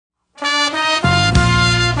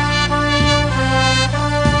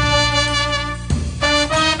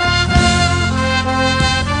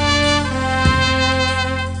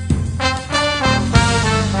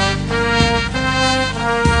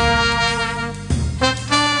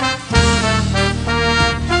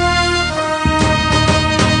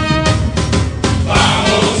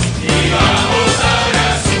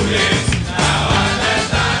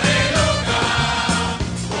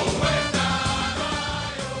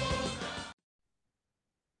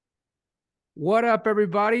What up,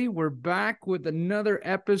 everybody? We're back with another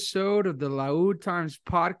episode of the Laud Times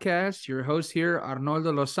podcast. Your host here,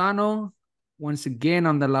 Arnoldo Lozano, once again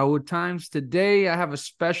on the Laud Times. Today, I have a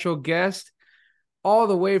special guest all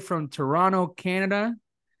the way from Toronto, Canada,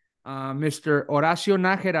 Mr. Horacio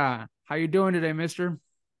Najera. How you doing today, mister?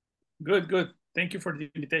 Good, good. Thank you for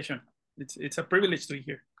the invitation. It's a privilege to be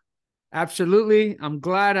here. Absolutely. I'm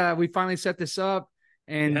glad we finally set this up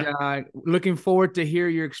and Yeah. looking forward to hear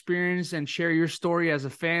your experience and share your story as a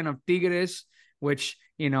fan of Tigres, which,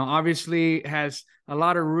 obviously has a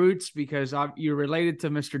lot of roots because you're related to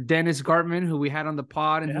Mr. Dennis Gartman, who we had on the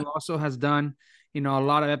pod and Yeah. who also has done, a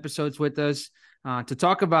lot of episodes with us to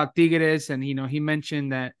talk about Tigres. And, he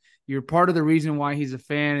mentioned that you're part of the reason why he's a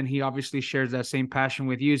fan, and he obviously shares that same passion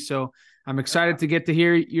with you. So I'm excited to get to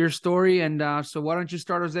hear your story. And so why don't you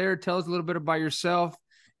start us there? Tell us a little bit about yourself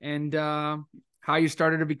and how you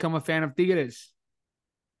started to become a fan of Tigres.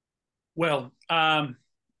 Well,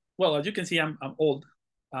 well, as you can see, I'm old,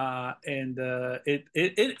 and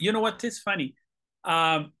you know what is funny?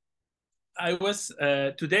 Um, I was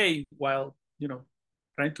today while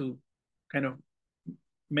trying to kind of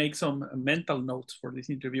make some mental notes for this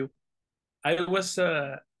interview. I was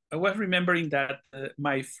uh, I was remembering that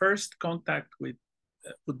my first contact with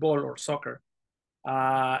football or soccer,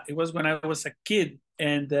 it was when I was a kid,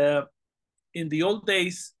 and in the old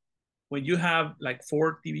days when you have like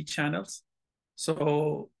four TV channels.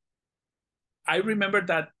 So I remember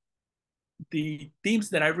that the teams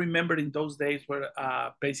that I remembered in those days were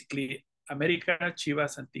basically America,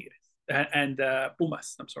 Chivas, and Tigres, and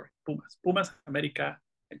Pumas. I'm sorry, Pumas, America,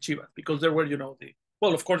 and Chivas, because there were,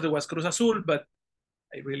 well, of course there was Cruz Azul, but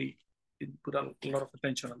I really didn't put a lot of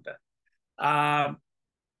attention on that.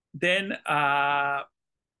 Then I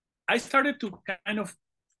started to kind of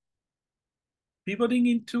pivoting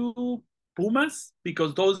into Pumas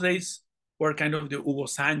because those days were kind of the Hugo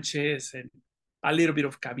Sanchez and a little bit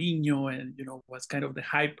of Cavino, and was kind of the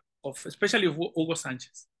hype of especially of Hugo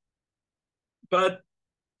Sanchez. But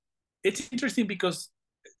it's interesting because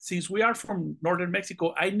since we are from northern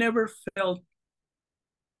Mexico, I never felt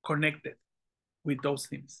connected with those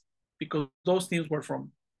teams because those teams were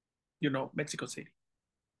from Mexico City.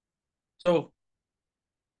 So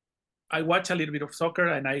I watch a little bit of soccer,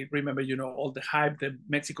 and I remember, all the hype, the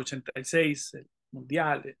Mexico 86, el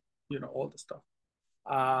Mundial, all the stuff.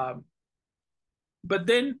 Um, but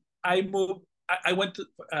then I went to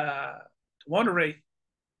Monterrey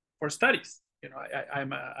for studies.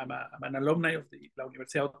 I'm an alumni of the La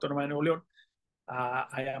Universidad Autónoma de Nuevo León.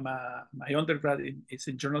 My undergrad is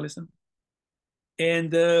in journalism.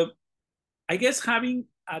 And I guess having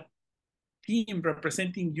a team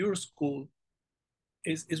representing your school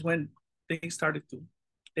is when things started to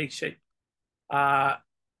take shape. Uh,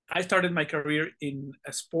 I started my career in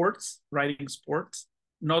sports, writing sports,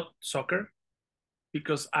 not soccer,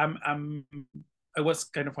 because I was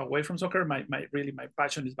kind of away from soccer. My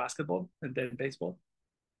passion is basketball and then baseball.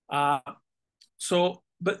 Uh,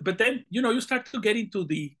 but then you start to get into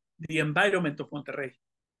the environment of Monterrey.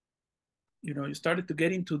 You started to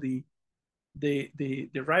get into the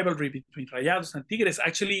rivalry between Rayados and Tigres.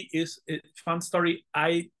 Actually, is a fun story.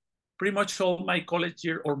 I pretty much all my college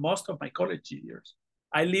year, or most of my college years,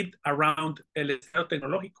 I lived around El Estado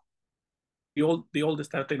Tecnológico, the old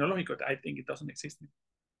Estado Tecnológico. I think it doesn't exist anymore.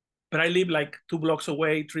 But I live like 2 blocks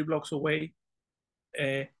away, 3 blocks away.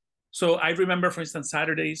 Uh, so I remember, for instance,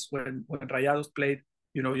 Saturdays when Rayados played.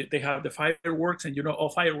 They have the fireworks, and oh,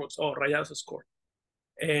 fireworks, oh, Rayados scored.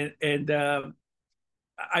 And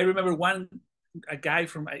I remember a guy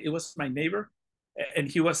from, it was my neighbor, and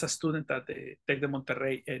he was a student at the Tec de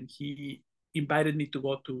Monterrey, and he invited me to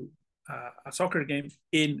go to a soccer game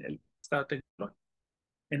in El Estado Tecnológico.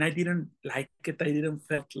 And I didn't like it. I didn't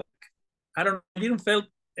felt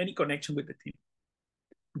any connection with the team.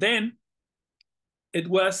 Then it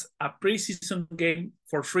was a preseason game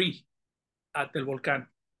for free at El Volcán.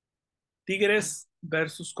 Tigres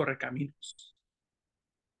versus Correcaminos.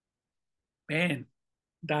 Man,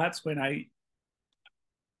 that's when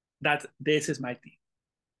this is my team.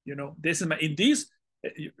 This is in this.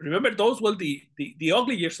 Remember, those were the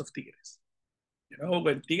ugly years of Tigres.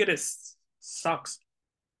 When Tigres sucks.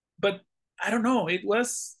 But I don't know. I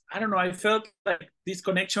don't know. I felt like this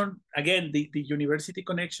connection again, the university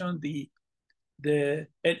connection,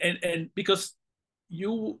 and because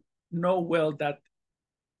you know well that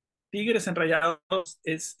Tigres and Rayados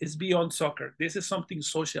is beyond soccer. This is something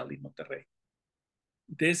social in Monterrey.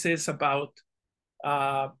 This is about,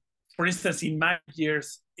 uh, for instance, in my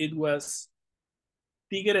years, it was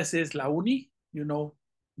Tigres is La Uni,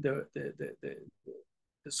 the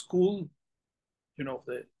school,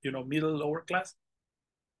 middle lower class.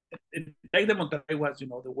 And like the Monterrey was,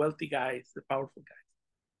 the wealthy guys, the powerful guys.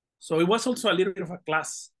 So it was also a little bit of a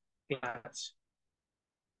clash,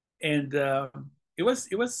 and it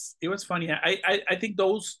was funny. I think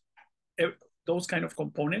those kind of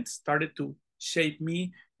components started to shape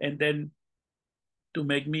me, and then to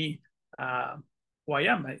make me who I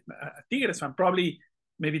am, a Tigres fan. Probably,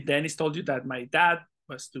 maybe Dennis told you that my dad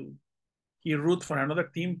he root for another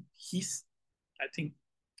team. I think,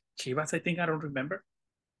 Chivas. I think, I don't remember.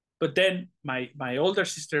 But then my older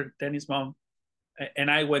sister, Dennis' mom,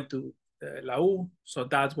 and I went to La U. So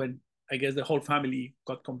that's when I guess the whole family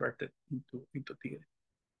got converted into Tigre.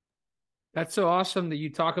 That's so awesome that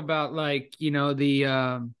you talk about, like,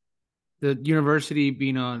 the university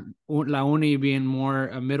being on La Uni being more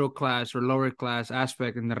a middle class or lower class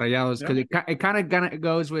aspect in the Rayados, because it kind of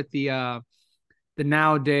goes with the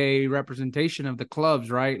nowadays representation of the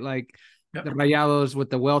clubs, right? Like the Rayados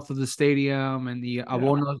with the wealth of the stadium and the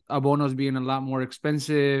abonos being a lot more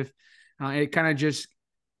expensive. It kind of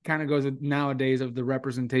goes with nowadays of the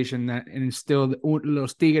representation that, and still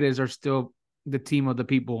Los Tigres are still the team of the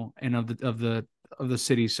people and of the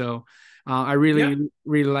city. So I really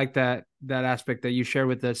like that aspect that you share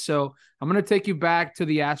with us. So I'm going to take you back to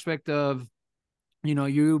the aspect of,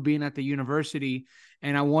 you being at the university,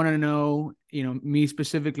 and I want to know, me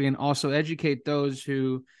specifically, and also educate those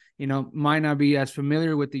who, might not be as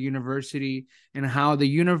familiar with the university and how the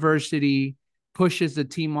university pushes the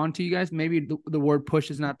team onto you guys. Maybe the word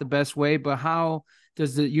push is not the best way, but how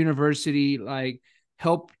does the university like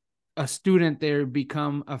help a student there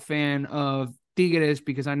become a fan of Tigres?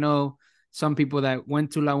 Because I know some people that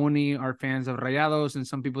went to La Uni are fans of Rayados, and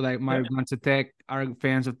some people that might have gone to Tech are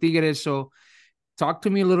fans of Tigres. So talk to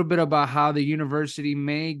me a little bit about how the university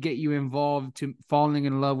may get you involved to falling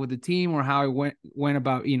in love with the team, or how it went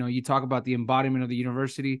about, you talk about the embodiment of the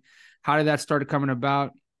university. How did that start coming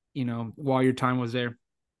about, while your time was there?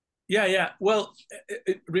 Yeah. Well,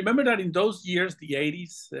 remember that in those years, the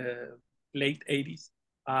 80s, late 80s,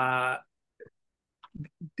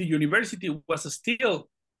 the university was still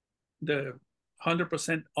the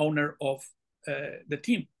 100% owner of the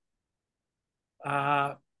team.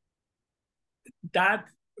 That,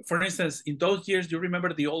 for instance, in those years, you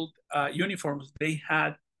remember the old uniforms. They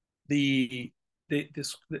had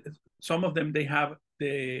some of them. They have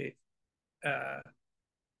the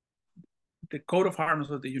coat of arms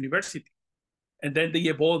of the university, and then they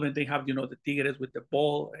evolve and they have the Tigres with the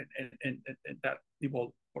ball, and that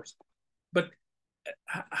evolved, of course. But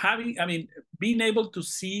being able to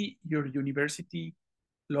see your university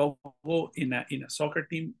logo in a soccer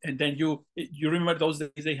team, and then you remember those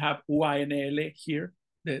days they have UANL here,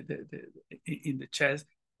 in the chest.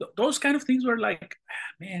 Those kind of things were like,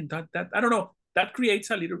 man, that I don't know, that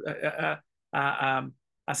creates a little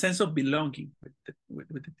a sense of belonging with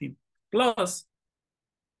the team. Plus,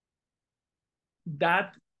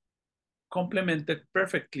 that complemented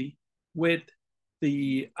perfectly with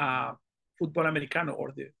the football americano,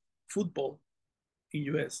 or the football in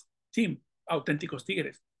US team, Auténticos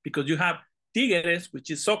Tigres, because you have Tigres, which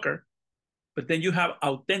is soccer, but then you have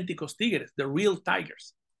Auténticos Tigres, the real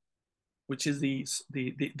Tigers, which is the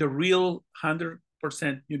real 100%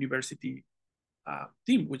 university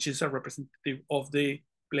team, which is a representative of the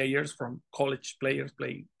players from college players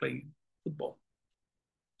playing football.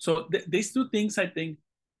 So these two things, I think,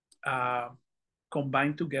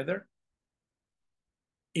 combine together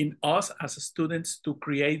in us as students to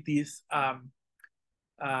create this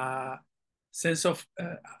sense of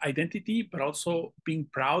identity, but also being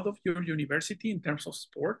proud of your university in terms of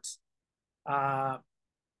sports. And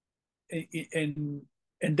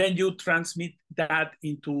then you transmit that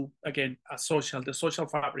into, again, the social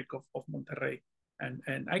fabric of Monterrey,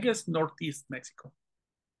 and I guess Northeast Mexico.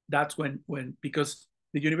 That's when because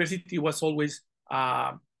the university was always,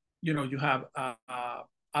 you have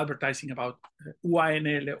advertising about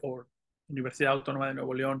UANL, or Universidad Autónoma de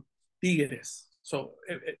Nuevo León, Tigres. So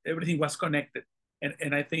everything was connected.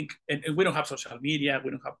 And I think, and we don't have social media, we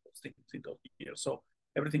don't have those things in those years. So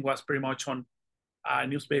everything was pretty much on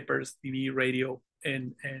newspapers, TV, radio,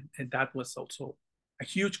 and that was also a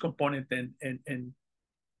huge component, and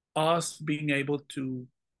us being able to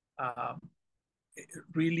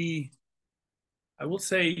really, I will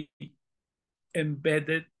say,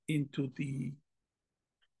 embedded into the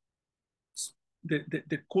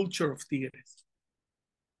culture of Tigres.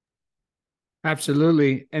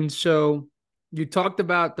 Absolutely. And so you talked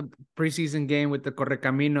about the preseason game with the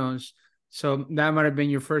Correcaminos. So that might have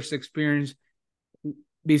been your first experience.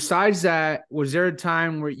 besides that, was there a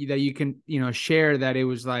time where that you can, share that it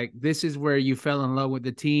was like, this is where you fell in love with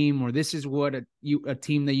the team, or this is what a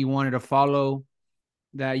team that you wanted to follow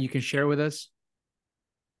that you can share with us?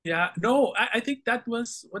 Yeah, no, I think that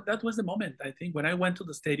was the moment. I think when I went to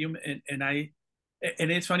the stadium and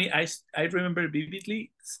it's funny, I remember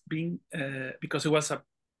vividly being because it was a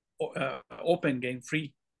open game,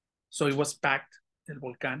 free, so it was packed, El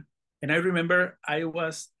Volcán. And I remember I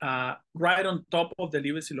was right on top of the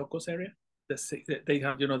Libres y Locos area. They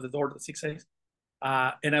have, the door, the 6 A's.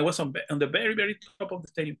 And I was on the very, very top of the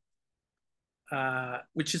stadium,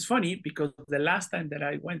 which is funny because the last time that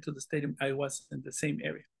I went to the stadium, I was in the same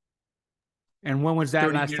area. And when was that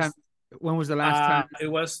 30 last time? years. When was the last time?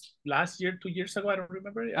 It was last year, 2 years ago. I don't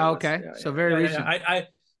remember. I Oh, was, okay, yeah, so yeah, very yeah, yeah. recent.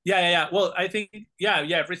 Yeah. Well, I think, yeah,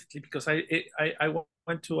 recently because I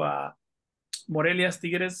went to Morelia's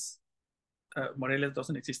Tigres. Morelia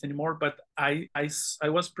doesn't exist anymore, but I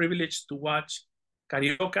was privileged to watch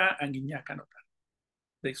Carioca and Guiñac anotar.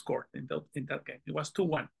 They scored in that game. It was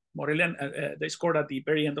 2-1. Morelia, they scored at the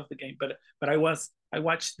very end of the game, but I watched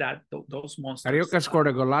those monsters. Carioca scored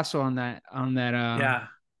a golazo on that Yeah,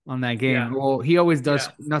 on that game. yeah, Well, he always does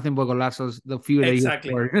yeah, nothing but golazos. The few that he exactly.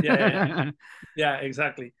 scored. Yeah,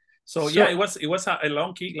 exactly. So yeah, So, it was a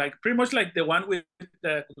long kick, like pretty much like the one with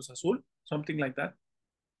the Cruz Azul, something like that.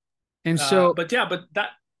 and so But yeah, but that.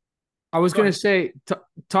 I was Go gonna ahead. say,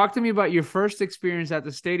 talk to me about your first experience at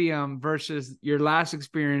the stadium versus your last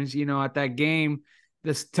experience. At that game.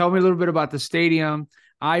 Tell me a little bit about the stadium.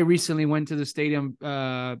 I recently went to the stadium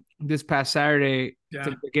this past Saturday to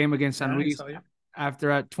Yeah, the game against San yeah, I Luis saw you.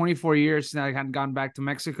 after 24 years since I hadn't gone back to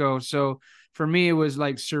Mexico. So for me, it was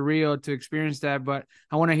like surreal to experience that. But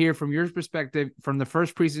I want to hear from your perspective from the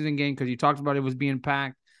first preseason game, because you talked about it was being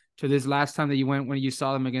packed, to this last time that you went when you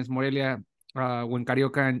saw them against Morelia, when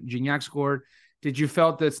Carioca and Gignac scored. Did you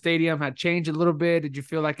felt the stadium had changed a little bit? Did you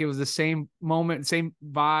feel like it was the same moment, same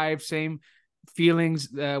vibe, same feelings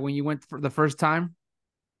when you went for the first time?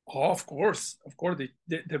 Oh, of course,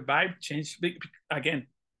 the vibe changed. Again,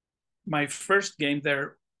 my first game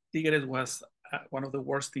there, Tigres was one of the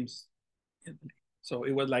worst teams in the league. So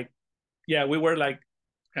it was like, yeah, we were like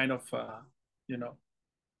kind of, you know,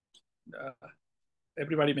 uh,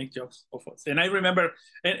 everybody make jokes of us. And I remember,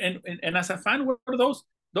 and as a fan, were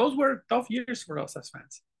those were tough years for us as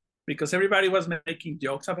fans, because everybody was making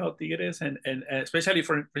jokes about Tigres, and especially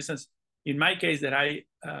for instance, in my case, that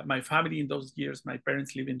my family in those years, my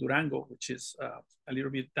parents live in Durango, which is a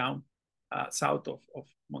little bit down south of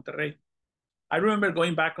Monterrey. I remember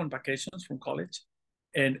going back on vacations from college,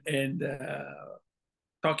 and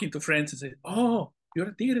talking to friends and say, "Oh, you're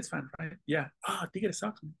a Tigres fan, right? Yeah. Ah, oh, Tigres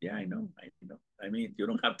sucks. Yeah, I know. I know. I mean, you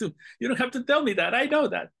don't have to tell me that. I know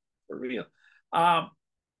that for real." Um,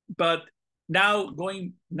 but now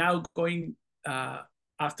going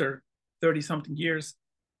after 30 something years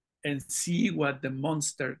and see what the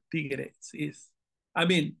monster Tigres is. I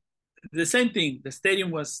mean, the same thing. The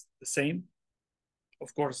stadium was the same,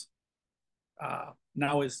 of course.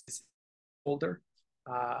 Now is older,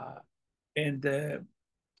 uh, and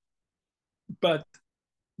but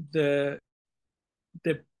the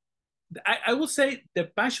the I will say the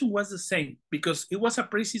passion was the same because it was a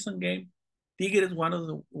preseason game. Tigres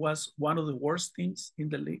was one of the worst teams in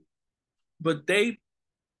the league, but they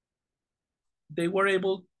were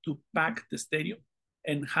able to pack the stadium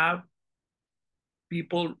and have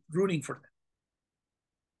people rooting for them.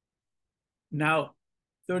 Now,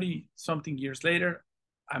 30 something years later,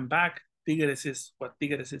 I'm back. Tigres is what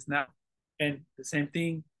Tigres is now. And the same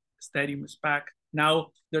thing, the stadium is packed.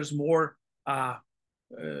 Now there's more uh,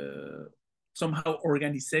 somehow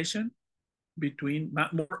organization between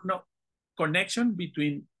more no connection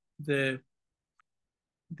between the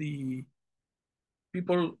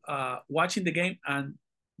people watching the game and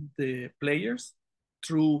the players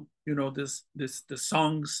through this the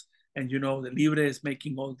songs, and the Libre is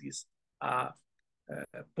making all these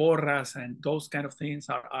porras and those kind of things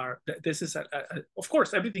are this is of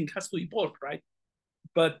course everything has to evolve, right?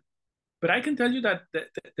 But I can tell you that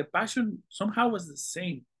the passion somehow was the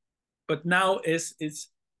same, but now it's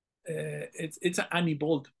an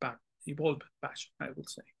evolved passion, I would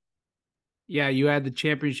say. Yeah, you had the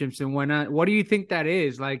championships and whatnot. What do you think that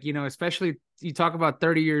is? Like, especially you talk about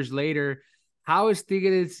 30 years later, how is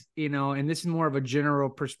Tigres, and this is more of a general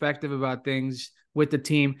perspective about things with the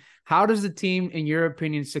team. How does the team, in your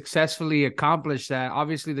opinion, successfully accomplish that?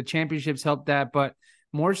 Obviously, the championships help that, but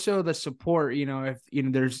more so the support, if,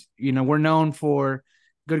 there's, we're known for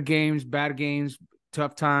good games, bad games,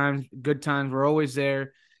 tough times, good times. We're always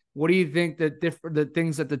there. What do you think that the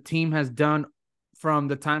things that the team has done from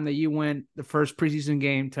the time that you went the first preseason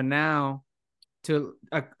game to now to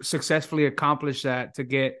successfully accomplish that, to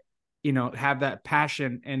get, have that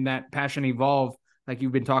passion and that passion evolve like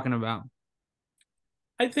you've been talking about?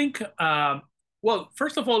 I think, well,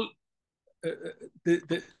 first of all,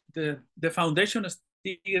 the foundation of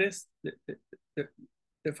Tigres,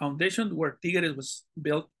 the foundation where Tigres was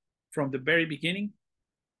built from the very beginning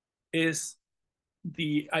is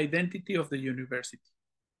the identity of the university.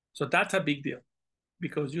 So that's a big deal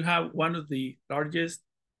because you have one of the largest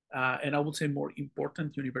and I would say more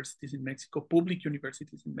important universities in Mexico, public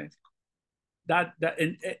universities in Mexico.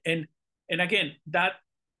 And again, that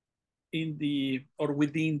in the or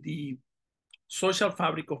within the social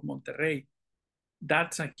fabric of Monterrey,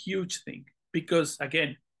 that's a huge thing because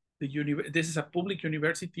again, this is a public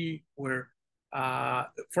university where,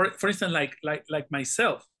 for instance, like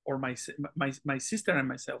myself or my sister and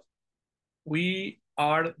myself, we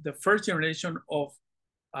are the first generation of,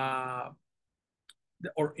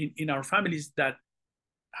 or in our families that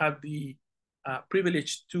have the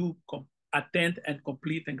privilege to attend and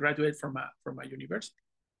complete and graduate from a university.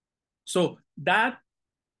 So that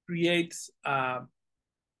creates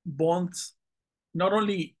bonds not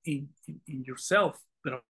only in yourself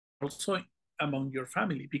but also among your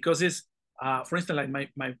family, because it's for instance,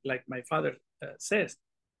 like my father says,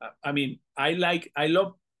 I mean, I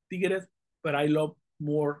love Tigres, but I love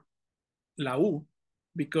more La U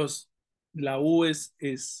because La U is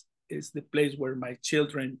the place where my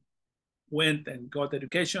children went and got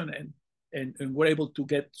education and were able to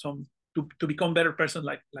get some to become better person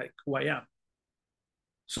like who I am.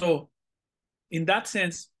 So in that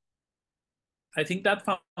sense, I think that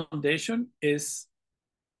foundation is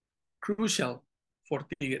crucial for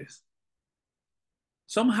Tigres.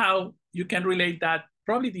 Somehow you can relate that.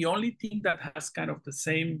 Probably the only thing that has kind of the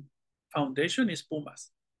same foundation is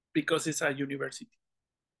Pumas because it's a university.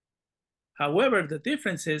 However, the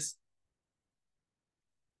difference is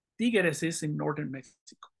Tigres is in northern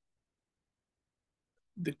Mexico.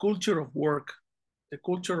 The culture of work, the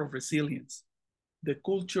culture of resilience, the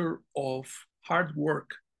culture of hard work,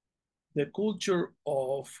 the culture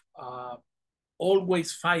of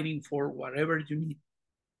always fighting for whatever you need.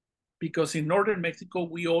 Because in northern Mexico,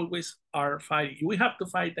 we always are fighting. We have to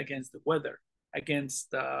fight against the weather,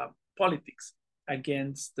 against politics,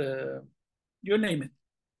 against you name it.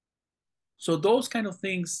 So those kind of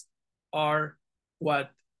things are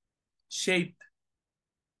what shaped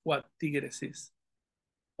what Tigres is.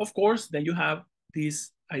 Of course, then you have this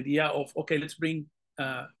idea of, okay, let's bring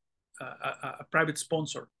a private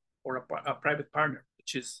sponsor or a private partner,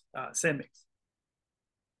 which is Cemex.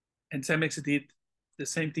 And Cemex did the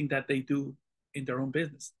same thing that they do in their own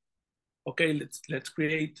business. Okay, let's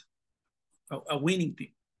create a winning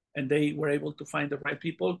team. And they were able to find the right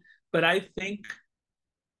people. But I think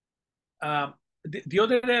the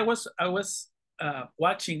other day I was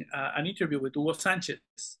watching an interview with Hugo Sanchez.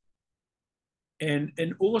 And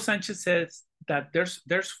Hugo Sanchez says that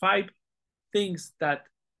there's 5 things that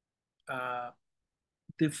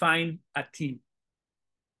define a team.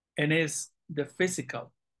 And it's the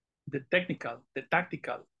physical, the technical, the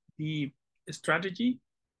tactical, the strategy,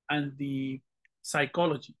 and the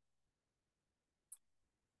psychology.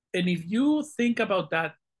 And if you think about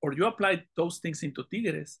that, or you apply those things into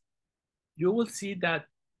Tigres, you will see that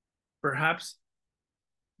perhaps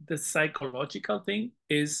the psychological thing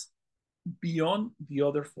is beyond the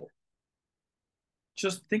other 4.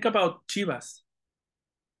 Just think about Chivas,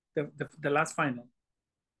 the last final.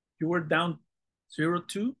 You were down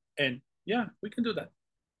 0-2, and yeah, we can do that.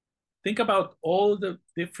 Think about all the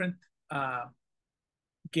different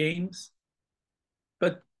games,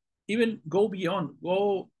 but even go beyond.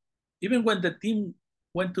 Even when the team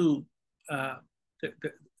went to the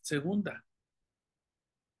Segunda,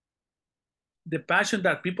 the passion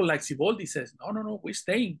that people like Siboldi says, no, we're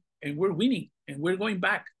staying and we're winning and we're going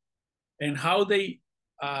back, and how they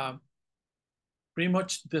pretty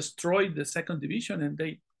much destroyed the second division and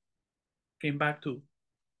they came back to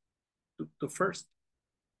first.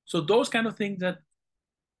 So those kind of things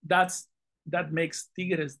that makes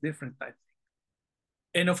Tigres different, I think.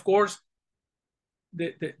 And of course,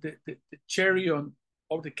 the cherry on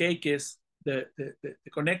of the cake is the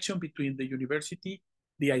connection between the university,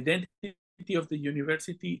 the identity of the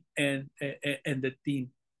university, and the team.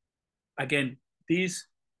 Again, this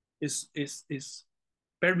is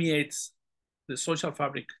permeates the social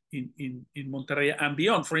fabric in Monterrey and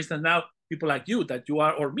beyond. For instance, now people like you, that you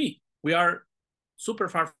are, or me, we are super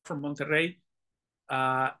far from Monterrey,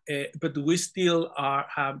 but we still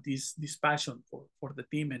have this passion for the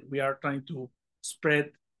team, and we are trying to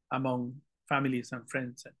spread among families and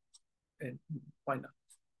friends and why not?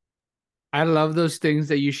 I love those things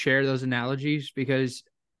that you share, those analogies, because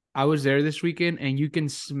I was there this weekend and you can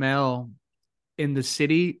smell in the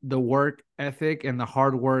city the work ethic and the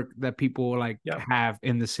hard work that people like Yeah. have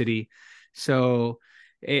in the city. So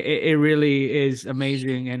it really is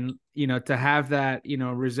amazing. And, to have that,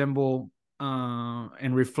 resemble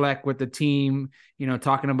and reflect with the team,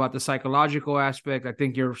 talking about the psychological aspect, I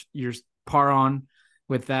think you're par on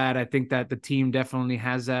with that. I think that the team definitely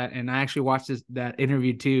has that. And I actually watched that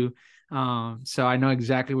interview too. So I know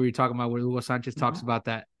exactly what you're talking about, where Hugo Sanchez talks about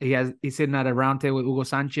that. He's sitting at a round table with Hugo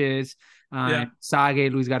Sanchez, Yeah.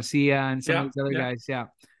 Sage, Luis Garcia, and some of Yeah. these other Yeah. guys. Yeah.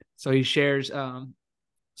 So he shares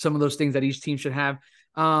some of those things that each team should have.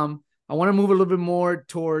 I want to move a little bit more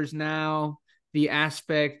towards now the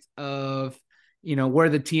aspect of, where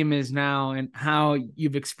the team is now and how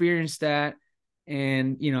you've experienced that.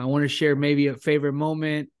 And, I want to share maybe a favorite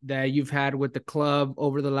moment that you've had with the club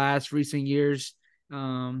over the last recent years,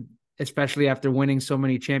 especially after winning so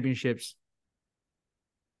many championships.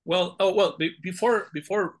 Well,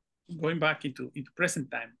 before going back into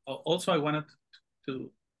present time, also I wanted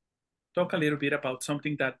to talk a little bit about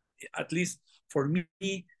something that, at least for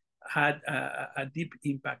me, had a deep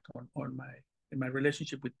impact on my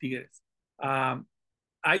relationship with Tigres.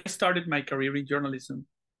 I started my career in journalism,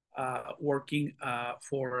 working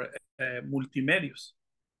for Multimedios.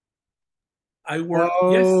 I worked,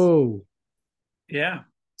 yes, Oh, yeah.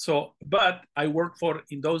 So, but I worked for,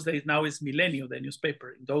 in those days, now it's Milenio, the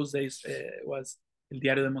newspaper. In those days, was El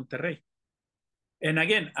Diario de Monterrey. And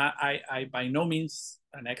again, I by no means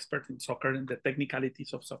an expert in soccer and the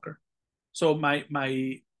technicalities of soccer. So my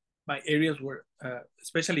areas were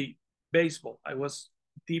especially baseball. I was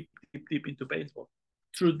deep into baseball.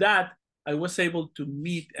 Through that, I was able to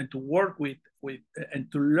meet and to work with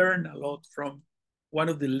and to learn a lot from one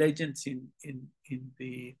of the legends in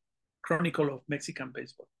the chronicle of Mexican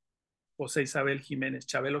baseball, Jose Isabel Jimenez,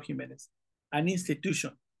 Chabelo Jimenez, an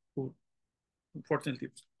institution who unfortunately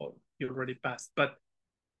he already passed. But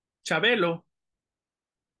Chabelo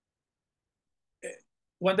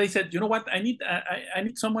one day said, you know what, I need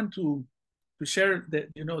someone to share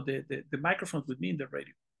the microphones with me in the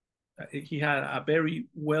radio. He had a very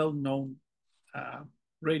well known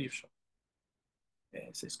radio show.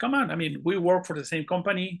 He says, come on, I mean, we work for the same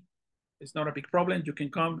company. It's not a big problem. You can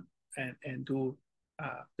come and do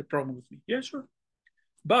the program with me. Yeah, sure.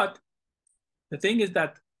 But the thing is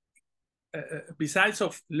that besides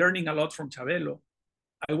of learning a lot from Chabelo,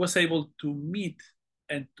 I was able to meet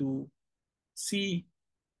and to see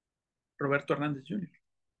Roberto Hernandez Jr.,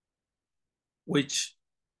 which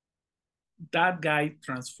that guy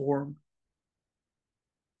transformed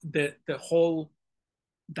the whole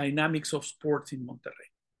dynamics of sports in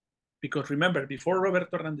Monterrey. Because remember, before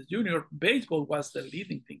Roberto Hernandez Jr., baseball was the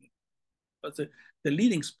leading thing, was the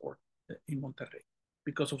leading sport in Monterrey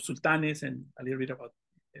because of Sultanes and a little bit about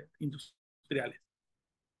Industriales.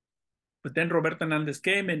 But then Roberto Hernandez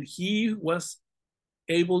came and he was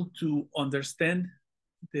able to understand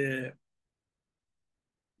to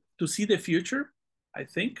see the future, I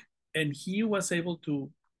think, and he was able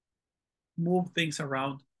to move things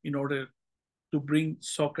around in order to bring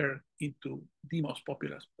soccer into the most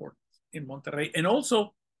popular sport in Monterrey, and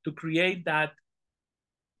also to create that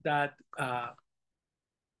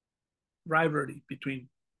rivalry between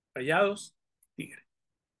Rayados and Tigre.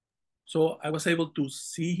 So I was able to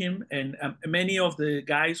see him, and many of the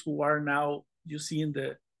guys who are now you see in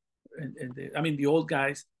the I mean the old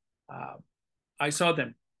guys, I saw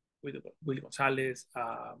them with Willie Gonzalez.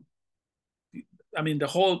 I mean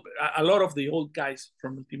a lot of the old guys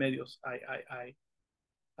from Multimedios.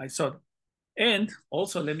 I saw them. And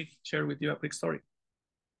also, let me share with you a quick story.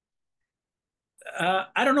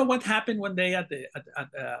 I don't know what happened one day at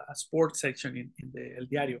a sports section in the El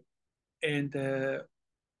Diario, and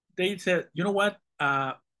they said, you know what,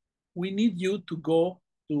 we need you to go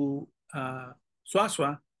to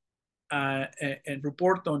Suazua and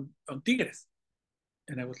report on Tigres.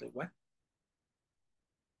 And I was like, what?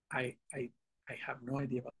 I have no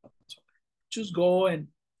idea about soccer. Just go and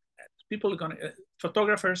people are gonna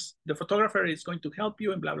photographers. The photographer is going to help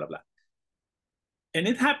you and blah blah blah. And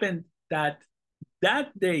it happened that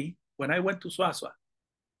day when I went to Suazua,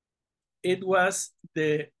 it was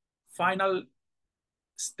the final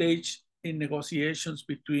stage in negotiations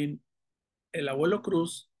between El Abuelo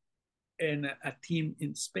Cruz and a team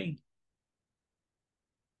in Spain.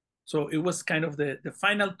 So it was kind of the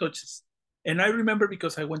final touches. And I remember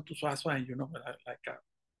because I went to Suazua and,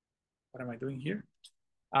 what am I doing here?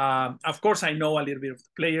 Of course, I know a little bit of the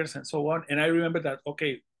players and so on. And I remember that,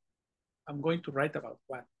 okay, I'm going to write about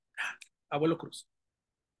what? Abuelo Cruz.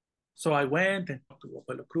 So I went and talked to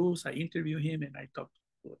Abuelo Cruz. I interviewed him and I talked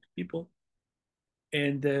to people.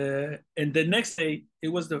 And the next day, it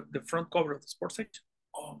was the front cover of the sports section.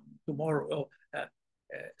 Oh, tomorrow,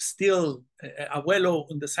 still, Abuelo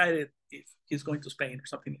undecided if he's going to Spain or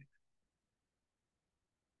something like that.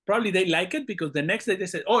 Probably they like it because the next day they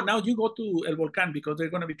said, oh, now you go to El Volcán because they're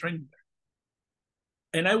going to be training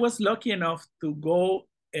there. And I was lucky enough to go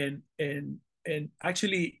and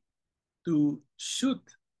actually to shoot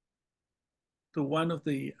to one of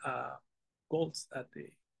the goals at the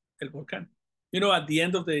El Volcán. At the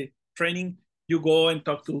end of the training, you go and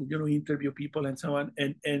talk to, interview people and so on.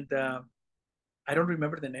 And I don't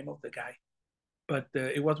remember the name of the guy, but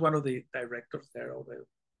it was one of the directors there, or the,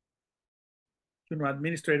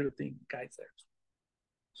 administrative thing guys there.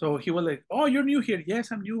 So he was like, "Oh, you're new here."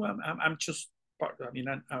 Yes, I'm new. I'm just part. I mean,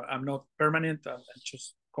 I'm not permanent. I'm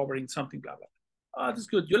just covering something. Blah blah. Oh, that's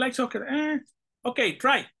good. You like soccer? Okay,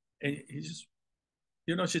 try. And he just,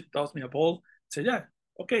 she tossed me a ball. Said, "Yeah,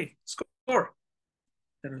 okay, score."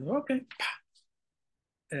 And I was like, okay.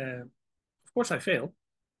 Of course, I failed,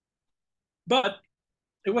 but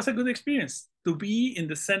it was a good experience to be in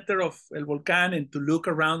the center of El Volcán and to look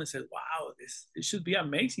around and say, "Wow, it should be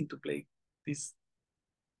amazing to play this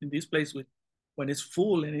in this place when it's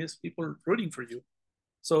full and it's people rooting for you."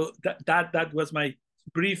 So that was my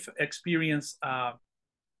brief experience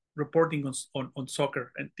reporting on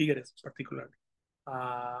soccer and Tigres particularly,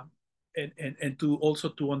 and to also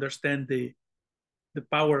to understand the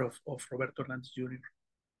power of Roberto Hernandez Jr.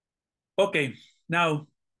 Okay, now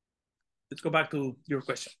let's go back to your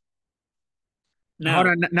question. Hold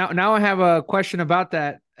Now, on. Now I have a question about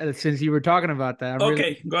that. Since you were talking about that, I'm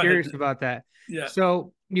really curious ahead. about that. Yeah.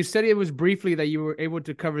 So you said it was briefly that you were able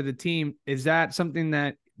to cover the team. Is that something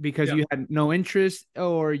that because you had no interest,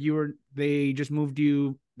 or they just moved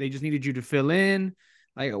you? They just needed you to fill in.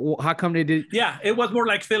 Like, how come they did? Yeah, it was more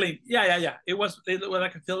like filling. Yeah. It was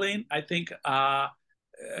like a fill in. I think El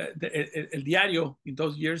Diario in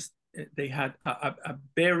those years they had a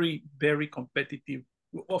very very competitive.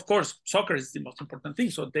 Of course, soccer is the most important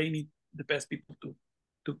thing, so they need the best people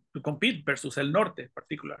to compete versus El Norte,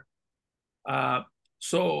 particular.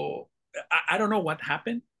 So I don't know what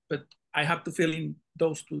happened, but I have to fill in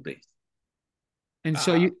those 2 days. And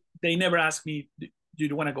so they never asked me, "Do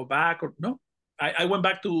you want to go back?" or no. I went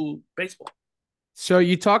back to baseball. So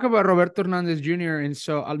you talk about Roberto Hernandez Jr. And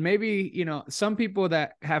so maybe, some people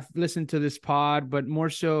that have listened to this pod, but more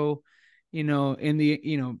so, in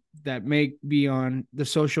the, that may be on the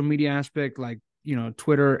social media aspect, like,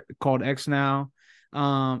 Twitter, called X now,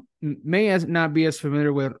 may not be as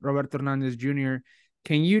familiar with Roberto Hernandez Jr.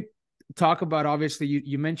 Can you talk about, obviously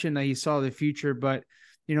you mentioned that he saw the future, but,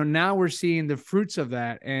 now we're seeing the fruits of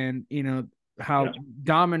that, and, how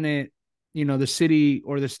dominant the city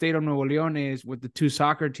or the state of Nuevo León is with the two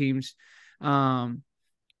soccer teams.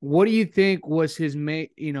 What do you think was his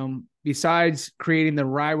besides creating the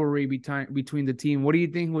rivalry between the team, what do you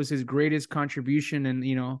think was his greatest contribution?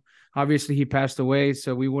 And, obviously he passed away,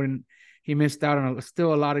 so he missed out on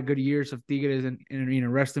still a lot of good years of Tigres,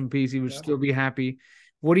 and rest in peace. He would still be happy.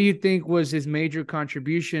 What do you think was his major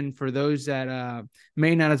contribution for those that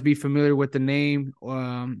may not be familiar with the name,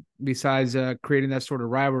 besides creating that sort of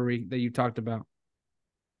rivalry that you talked about,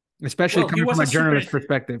 especially coming from a journalist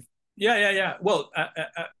perspective? Yeah. Well,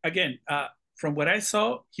 again, from what I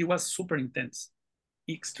saw, he was super intense,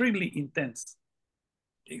 extremely intense.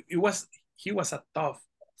 He was a tough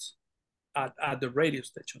at the radio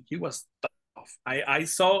station. He was tough. I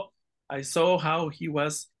saw how he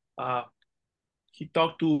was. He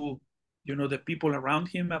talked to the people around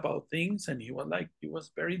him about things, and he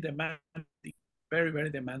was very demanding, very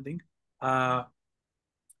very demanding.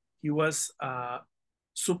 He was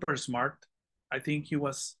super smart. I think he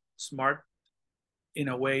was smart in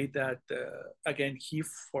a way that again, he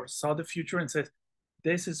foresaw the future and said,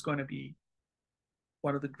 this is going to be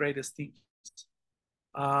one of the greatest things.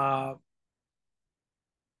 I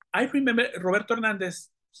remember Roberto Hernandez,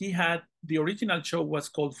 he had the original show was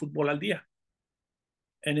called Fútbol al Día,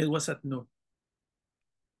 and it was at noon.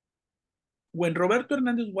 When Roberto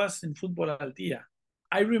Hernandez was in Fútbol al Día,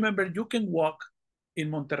 I remember you can walk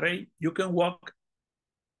in Monterrey, you can walk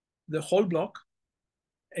the whole block,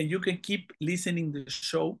 and you can keep listening to the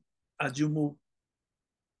show as you move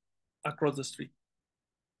across the street.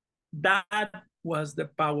 That was the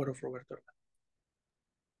power of Roberto Hernandez.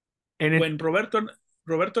 And when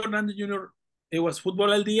Roberto Hernandez Jr., it was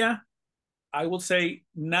Fútbol al Día, I would say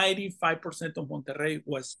 95% of Monterrey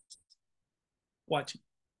was watching.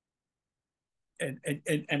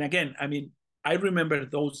 And again, I mean, I remember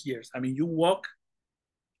those years. I mean, you walk,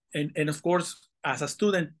 and of course, as a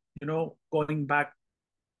student, going back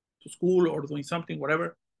to school or doing something,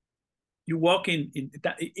 whatever. You walk in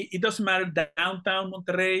that, it doesn't matter, downtown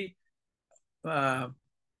Monterrey, uh,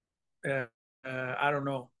 I don't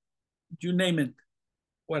know, you name it,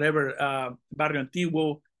 whatever, Barrio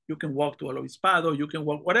Antiguo, you can walk to El Obispado, you can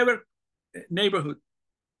walk, whatever neighborhood,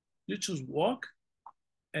 you just walk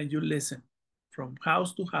and you listen. From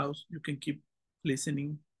house to house, you can keep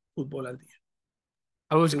listening Fútbol al Día.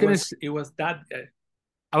 I was It was that.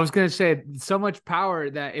 I was gonna say so much power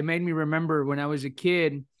that it made me remember when I was a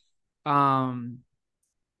kid. Um,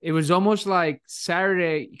 it was almost like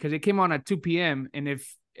Saturday because it came on at 2 p.m. And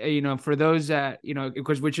if for those that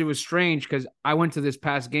which it was strange because I went to this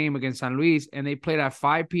past game against San Luis and they played at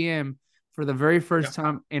 5 p.m. for the very first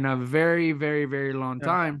time in a very, very, very long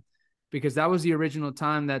time, because that was the original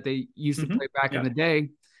time that they used to play back in the day.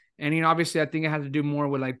 And obviously I think it had to do more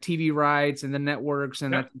with like TV rights and the networks,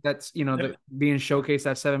 and that's being showcased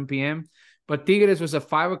at 7 p.m. But Tigres was a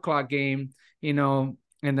 5 o'clock game,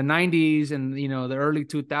 in the 90s and the early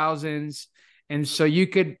 2000s. And so you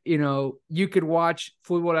could watch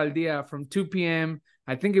Fútbol al Día from 2 p.m.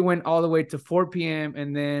 I think it went all the way to 4 p.m.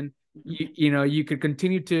 And then you could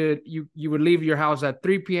continue to you would leave your house at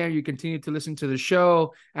 3 p.m. You continue to listen to the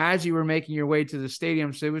show as you were making your way to the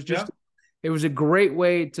stadium. So it was just it was a great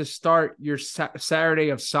way to start your Saturday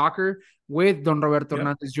of soccer with Don Roberto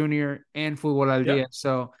Hernandez Jr. and Fútbol al Día.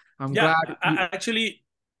 So I'm glad. Actually,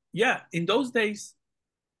 in those days,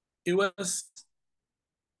 it was,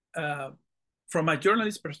 from a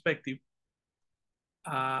journalist perspective,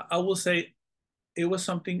 I will say it was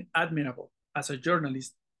something admirable as a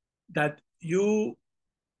journalist that you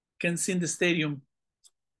can see in the stadium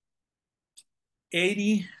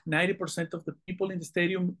 80-90% of the people in the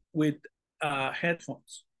stadium with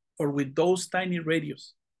headphones or with those tiny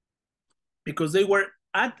radios, because they were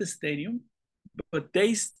at the stadium, but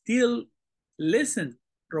they still listened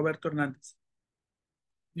Roberto Hernandez.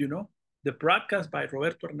 The broadcast by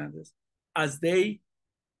Roberto Hernandez, as I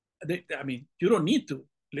mean, you don't need to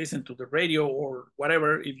listen to the radio or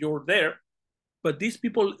whatever if you're there, but these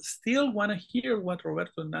people still want to hear what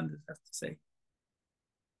Roberto Hernandez has to say.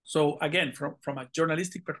 So again, from a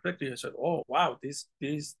journalistic perspective, I said, "Oh wow, this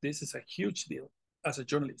is a huge deal as a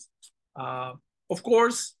journalist." Of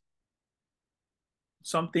course,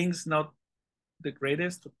 some things not the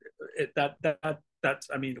greatest. That's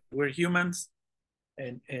I mean, we're humans,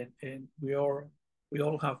 and we all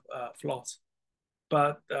have flaws.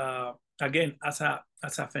 But again, as a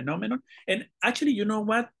phenomenon, and actually, you know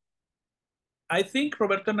what? I think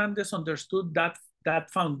Roberto Hernandez understood that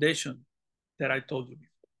foundation that I told you before.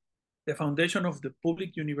 The foundation of the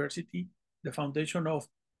public university, the foundation of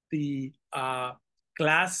the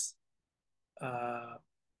class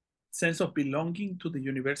sense of belonging to the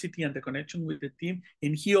university and the connection with the team.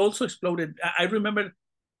 And he also exploded. I remember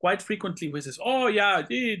quite frequently he says, "Oh yeah,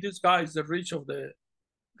 this guy is the rich of the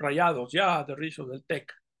Rayados. Yeah, the rich of the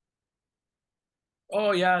Tech.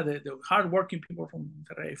 Oh yeah, the hardworking people from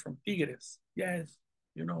Monterrey, from Tigres. Yes,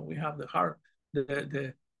 we have the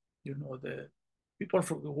people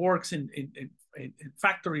who works in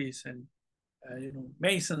factories and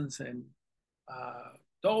masons, and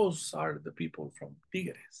those are the people from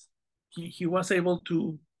Tigres." He was able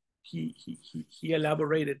to he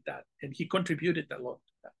elaborated that, and he contributed a lot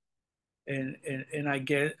to that. And I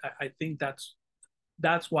think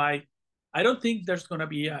that's why I don't think there's gonna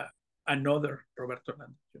be another Roberto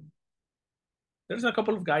Hernandez. There's a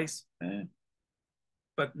couple of guys,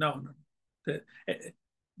 but no.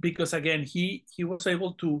 Because again, he was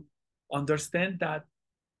able to understand that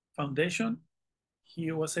foundation.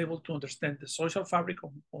 He was able to understand the social fabric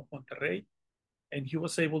of Monterrey, and he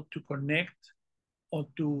was able to connect or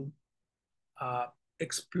to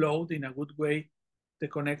explode in a good way the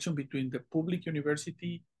connection between the public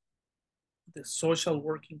university, the social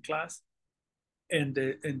working class, and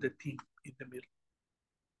the team in the middle.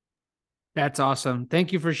 That's awesome.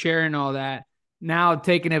 Thank you for sharing all that. Now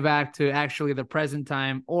taking it back to actually the present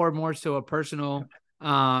time, or more so a personal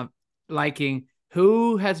liking.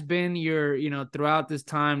 Who has been your, throughout this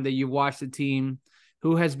time that you watched the team,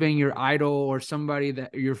 who has been your idol or somebody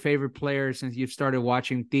that your favorite player since you've started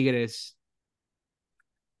watching Tigres?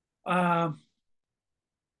 Well,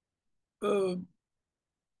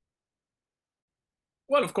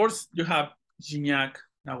 of course, you have Gignac,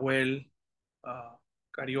 Nahuel,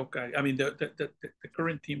 Carioca. I mean, the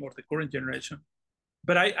current team or the current generation.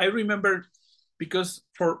 But I remember because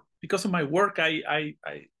of my work, I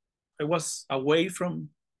was away from.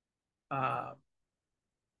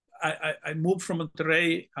 I moved from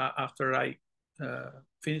Monterrey after I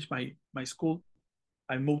finished my school.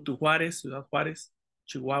 I moved to Ciudad Juárez,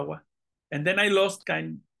 Chihuahua, and then I lost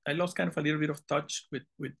kind of a little bit of touch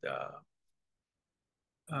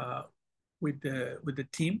uh, with the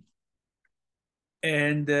team.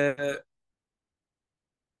 And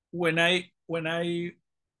when I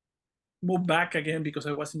moved back again because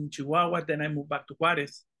I was in Chihuahua, then I moved back to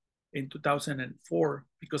Juarez in 2004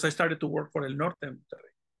 because I started to work for El Norte en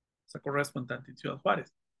Monterrey as a correspondent in Ciudad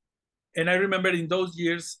Juarez. And I remember in those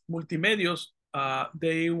years, Multimedios,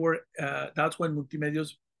 that's when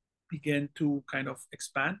Multimedios began to kind of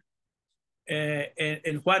expand.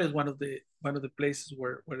 And Juarez, one of the places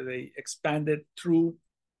where they expanded through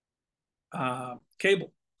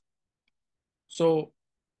cable. So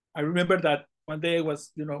I remember that one day I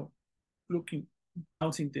was, looking,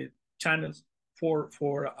 bouncing the channels for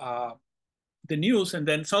the news, and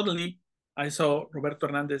then suddenly I saw Roberto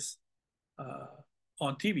Hernandez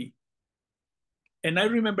on TV, and I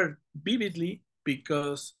remember vividly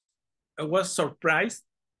because I was surprised.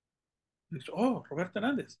 Oh, Roberto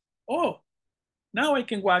Hernandez! Oh, now I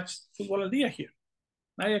can watch Fútbol al Día here.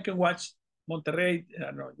 Now I can watch Monterrey,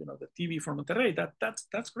 the TV for Monterrey.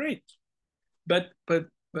 That's great. But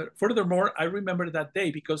furthermore, I remember that day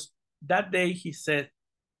because that day he said,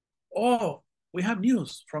 "Oh, we have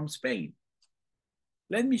news from Spain.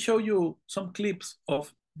 Let me show you some clips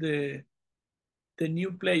of the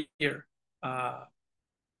new player for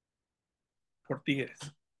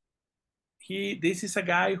Tigres. This is a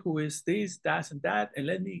guy who is this, that, and that, and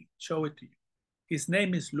let me show it to you. His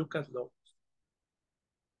name is Lucas Lobos."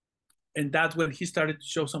 And that's when he started to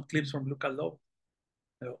show some clips from Lucas Lobos.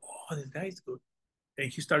 Go, oh, this guy is good.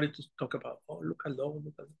 And he started to talk about, oh, Lucas Lobos,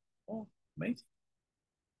 Lucas Lobos. Oh, amazing.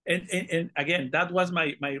 And again, that was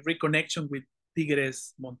my reconnection with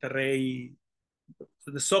Tigres, Monterrey,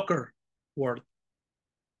 the soccer world.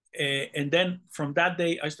 And then from that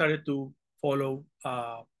day, I started to follow.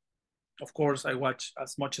 Of course, I watch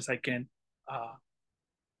as much as I can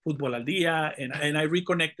Fútbol al Día, and I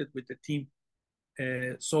reconnected with the team.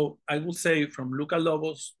 So I will say from Lucas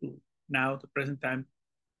Lobos to now, the present time,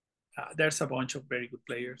 there's a bunch of very good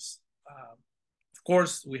players. Of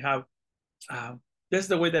course, we have. That's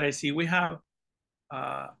the way that I see. We have.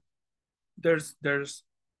 There's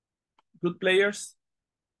good players.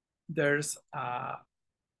 There's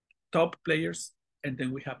top players, and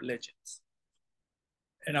then we have legends.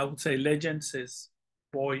 And I would say legends is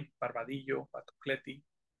Boy, Barbadillo, Batocleti,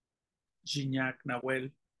 Gignac,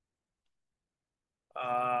 Nahuel,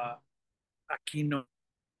 Aquino,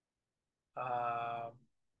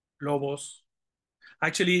 Lobos.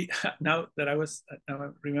 Actually, now that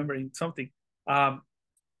I'm remembering something,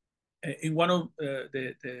 in one of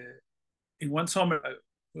in one summer,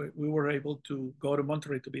 we were able to go to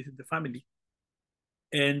Monterrey to visit the family,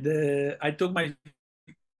 and I took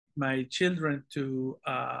my children to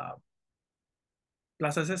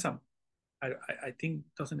Plaza Sésamo. I think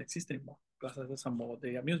it doesn't exist anymore. Plaza Sésamo,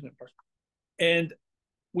 the amusement park, and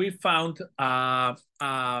we found El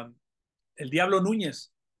Diablo Núñez.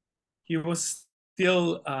 He was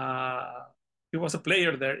still he was a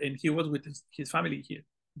player there, and he was with his family here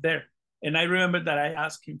there. And I remember that I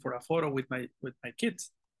asked him for a photo with my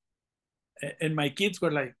kids, and my kids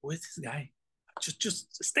were like, "Who is this guy?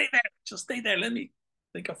 Just stay there. Just stay there. Let me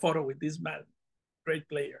take a photo with this man, great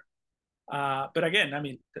player." But again, I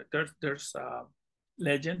mean, there's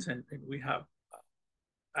legends, and we have.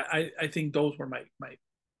 I think those were my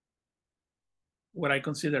what I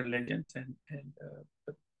consider legends, and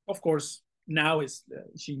but of course now is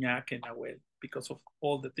Gignac and Nahuel because of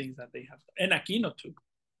all the things that they have, and Aquino too,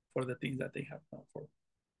 for the things that they have done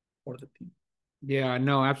for the team. Yeah,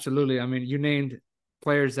 no, absolutely. I mean, you named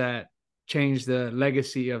players that changed the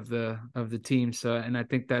legacy of the team. So, and I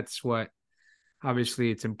think that's what obviously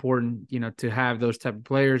it's important, to have those type of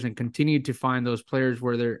players and continue to find those players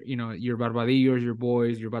where they're, your Barbadillos, your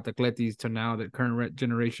boys, your Batacletis to now the current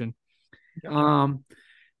generation. Yeah.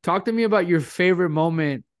 Talk to me about your favorite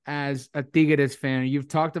moment as a Tigres fan. You've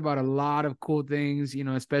talked about a lot of cool things,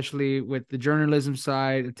 especially with the journalism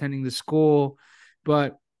side, attending the school,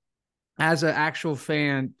 but as an actual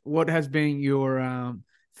fan, what has been your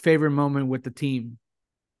favorite moment with the team?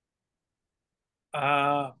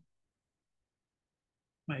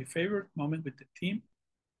 My favorite moment with the team,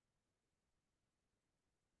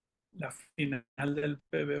 la final del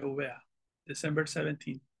PBVA, December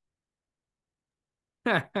 17th.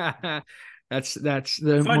 that's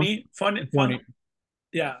the funny.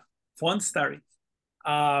 Yeah, fun story.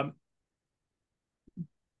 I'm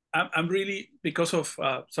really, because of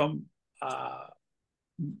some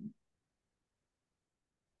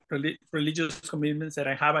religious commitments that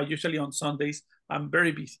I have. I usually on Sundays I'm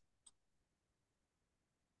very busy,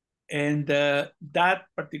 And that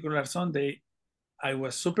particular Sunday, I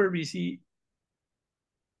was super busy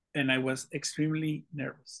and I was extremely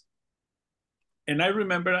nervous. And I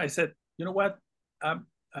remember I said, you know what? Um,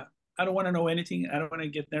 I don't want to know anything. I don't want to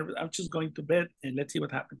get nervous. I'm just going to bed and let's see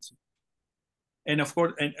what happens. And of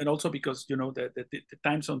course, and also because, you know, the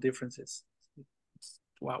time zone differences, it's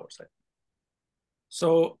 2 hours.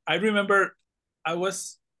 So I remember I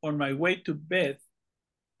was on my way to bed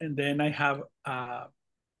and then I have an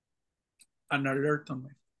alert on my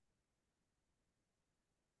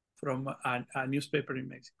from a newspaper in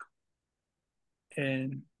Mexico.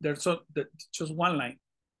 And there's just one line.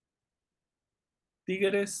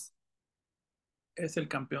 Tigres es el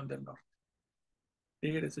campeón del norte.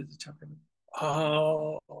 Tigres is the champion.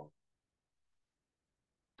 Oh,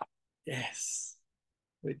 yes,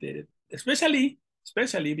 we did it. Especially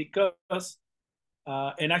because,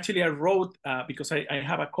 and actually I wrote, because I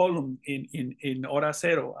have a column in Hora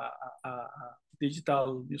Cero, a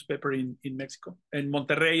digital newspaper in Mexico, in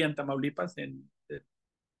Monterrey and Tamaulipas, in the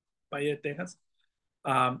Valle de Texas.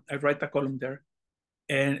 I write a column there.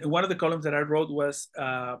 And one of the columns that I wrote was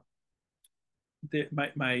the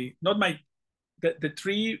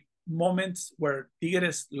three moments where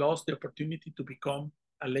Tigres lost the opportunity to become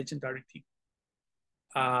a legendary team.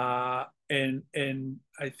 And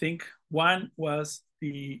I think one was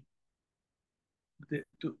to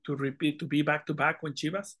be back to back when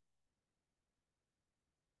Chivas.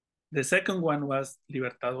 The second one was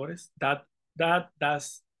Libertadores. That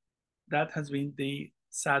has been the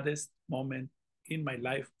saddest moment in my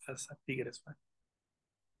life as a Tigres fan.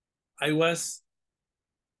 I was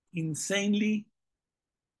insanely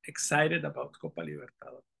excited about Copa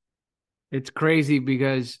Libertadores. It's crazy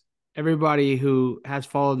because everybody who has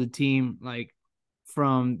followed the team, like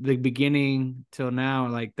from the beginning till now,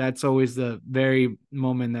 like that's always the very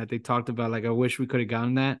moment that they talked about. Like, I wish we could have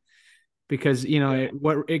gotten that, because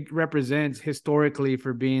what it represents historically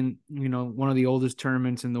for being one of the oldest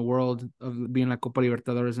tournaments in the world, of being like Copa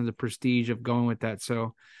Libertadores, and the prestige of going with that.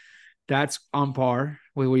 So that's on par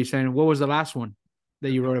with what you're saying. What was the last one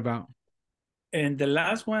that you wrote about? And the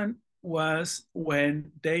last one was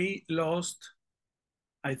when they lost,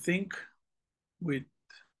 I think it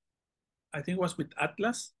was with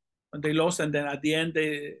Atlas, when they lost, and then at the end,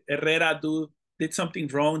 Herrera did something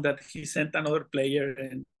wrong that he sent another player,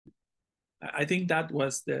 and I think that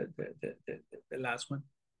was the last one.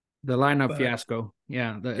 The lineup fiasco.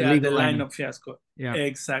 Yeah, the lineup fiasco. Yeah,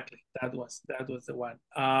 exactly. That was the one.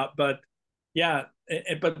 But yeah,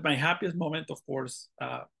 but my happiest moment, of course,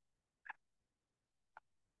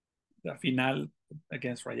 the final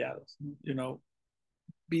against Rayados.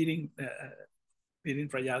 Beating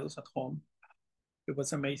Rayados at home. It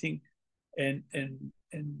was amazing, and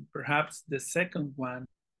perhaps the second one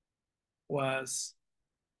was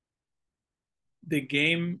the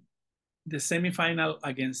semifinal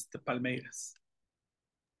against the Palmeiras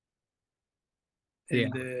in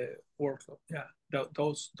the World Cup. Yeah,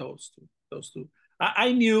 those two.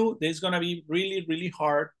 I knew there's gonna be really, really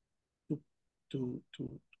hard to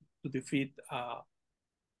defeat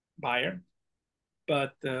Bayern,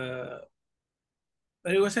 but it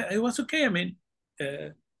was okay. I mean,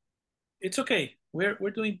 it's okay. We're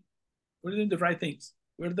doing the right things.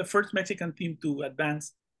 We're the first Mexican team to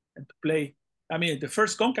advance and to play. I mean, the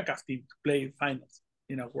first CONCACAF team to play finals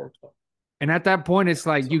in a World Cup. And at that point, it's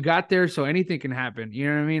like, you got there, so anything can happen. You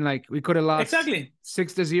know what I mean? Like, we could have lost exactly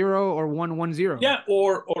 6-0 or 1-1-0. Yeah,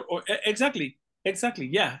 or exactly.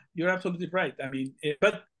 Yeah, you're absolutely right. I mean,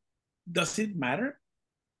 but does it matter?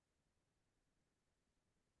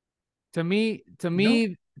 To me,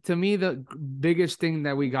 the biggest thing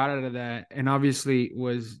that we got out of that, and obviously,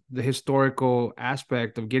 was the historical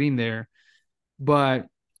aspect of getting there, but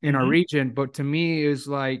in our region. But to me, is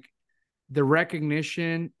like the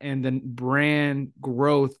recognition and the brand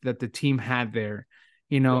growth that the team had there.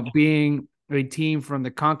 Being a team from the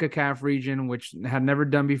CONCACAF region, which had never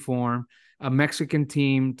done before, a Mexican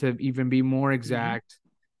team to even be more exact,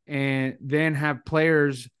 and then have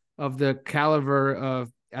players of the caliber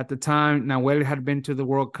of, at the time, Nahuel had been to the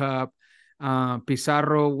World Cup.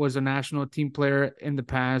 Pizarro was a national team player in the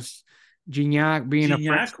past.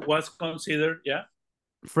 Gignac was considered,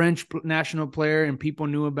 French national player, and people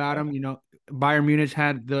knew about him. Bayern Munich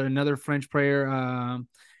had another French player,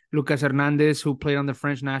 Lucas Hernandez, who played on the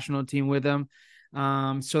French national team with him.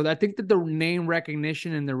 So I think that the name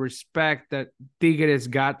recognition and the respect that Tigres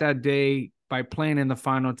got that day by playing in the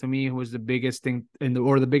final, to me, was the biggest thing,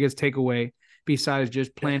 or the biggest takeaway, besides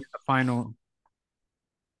just playing in the final.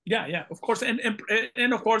 Yeah, of course. And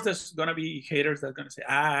of course, there's going to be haters that are going to say,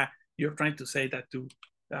 you're trying to say that to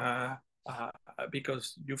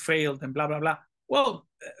because you failed and blah, blah, blah. Well,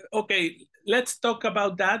 okay, let's talk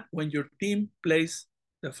about that when your team plays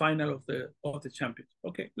the final of the champions.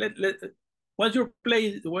 Okay, once you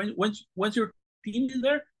play, once your team is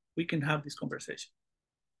there, we can have this conversation.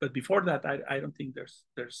 But before that, I don't think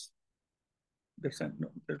there's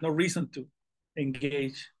no reason to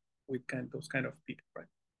engage with those kind of people, right?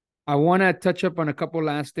 I want to touch up on a couple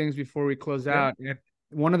last things before we close Yeah. out.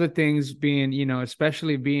 One of the things being,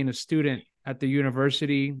 especially being a student at the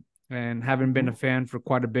university and having been a fan for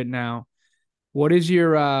quite a bit now, what is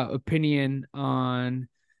your opinion on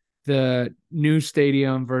the new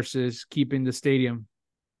stadium versus keeping the stadium?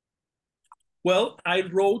 Well, I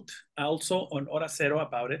wrote also on Horacio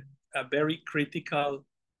about it, a very critical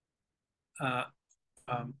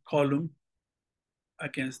column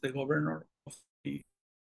against the governor of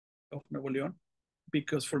Nuevo León,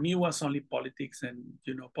 because for me it was only politics and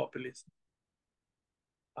populism.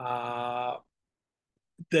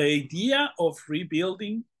 The idea of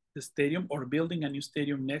rebuilding the stadium or building a new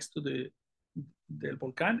stadium next to the Del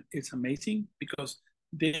Volcán is amazing, because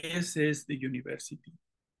this is the university.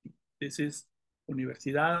 This is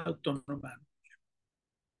Universidad Autónoma.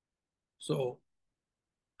 So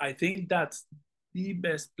I think that's the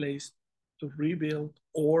best place to rebuild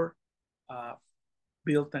or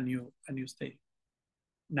build a new stadium.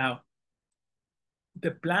 Now,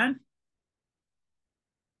 the plan,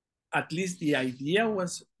 at least the idea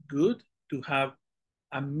was good, to have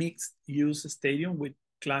a mixed use stadium with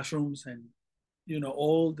classrooms and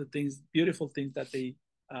all the things, beautiful things that they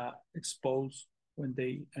expose when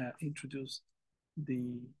they introduced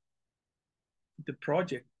the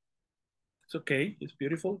project. It's okay, it's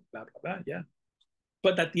beautiful, blah blah blah, yeah.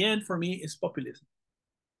 But at the end, for me, it's populism,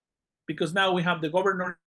 because now we have the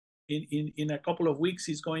governor. In a couple of weeks,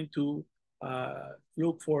 he's going to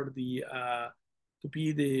look for to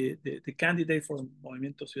be the candidate for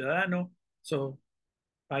Movimiento Ciudadano. So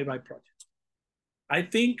bye-bye project. I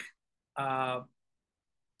think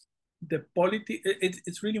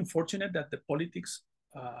it's really unfortunate that the politics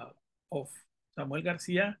of Samuel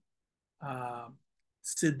Garcia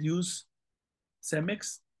seduce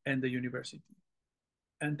CEMEX and the university,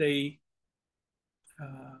 and they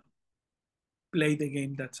play the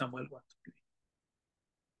game that Samuel wants to play.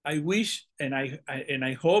 I wish and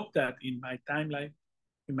I hope that in my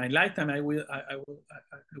lifetime, I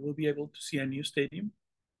will be able to see a new stadium,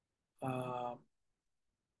 a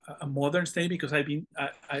modern stadium, because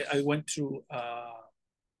I went to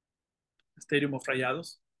the stadium of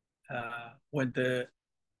Rayados when the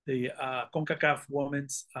CONCACAF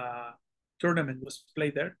Women's tournament was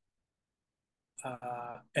played there,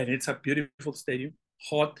 and it's a beautiful stadium,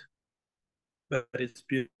 hot, but it's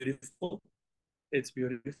beautiful. It's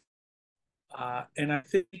beautiful, and I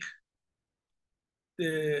think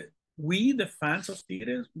the fans of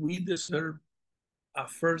Tigres, we deserve a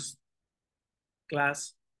first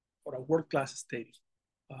class or a world class stadium.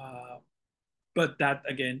 But that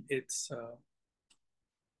again,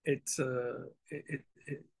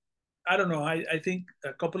 I don't know. I think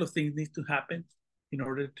a couple of things need to happen in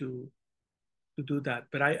order to do that.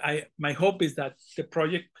 But my hope is that the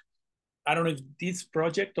project, I don't know if this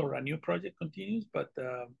project or a new project continues, but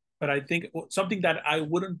I think something that I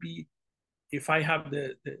wouldn't be, if I have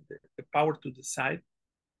the power to decide,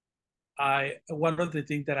 one of the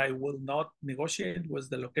things that I will not negotiate was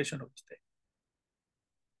the location of the state.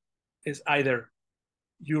 Is either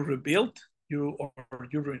you rebuild, you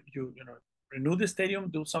renew the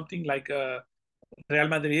stadium, do something like Real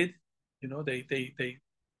Madrid,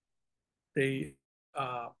 they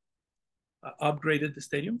upgraded the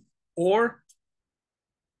stadium, or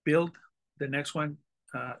build the next one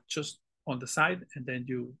just on the side, and then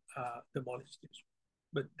you demolish this.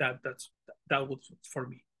 But that was for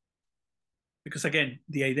me, because again,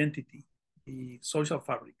 the identity, the social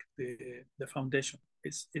fabric, the foundation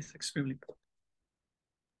is extremely important.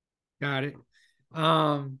 Got it.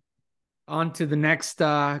 On to the next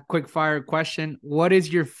quick fire question. What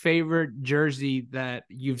is your favorite jersey that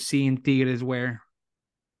you've seen Tigres wear?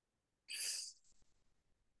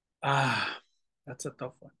 That's a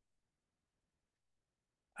tough one.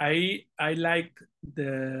 I liked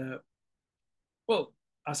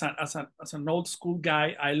as an old school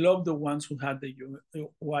guy, I love the ones who had the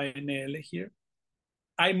UANL here.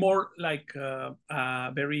 I'm more like a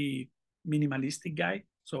very minimalistic guy,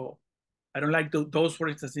 so I don't like those. For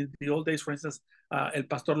instance, in the old days, for instance, El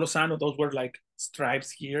Pastor Lozano, those were like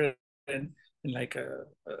stripes here, and like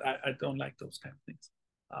I don't like those kind of things.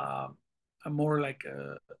 I'm more like,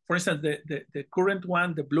 for instance, the current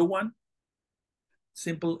one, the blue one,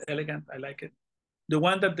 simple, elegant. I like it. The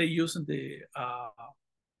one that they use in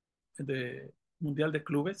the Mundial de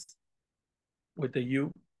Clubes with the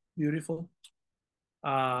U, beautiful.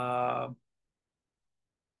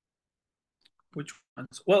 Which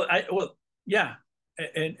ones? Well, yeah,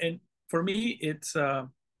 and for me, it's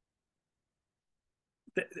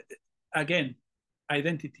again,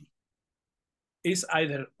 identity is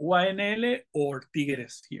either UANL or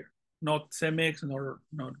Tigres here, not Cemex, nor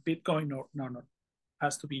not Bitcoin, nor no,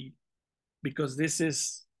 has to be, because this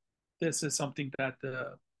is something that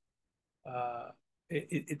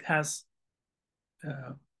it has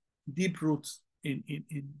uh, deep roots in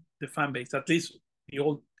the fan base, at least the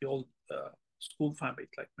old school fan base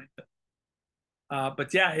like mine.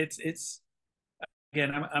 But yeah, it's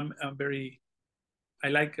again, I'm very, I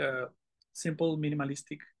like simple,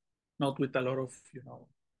 minimalistic, not with a lot of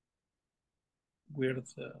weird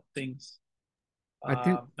things. I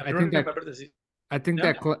think I I don't think that remember the I think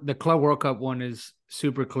yeah, that the Club World Cup one is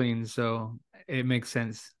super clean, so it makes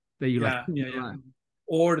sense that you like yeah, it yeah, a yeah. lot.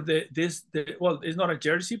 Or well, it's not a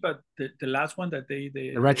jersey, but the last one that The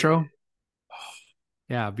they retro, oh,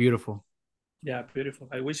 yeah, beautiful. yeah, beautiful.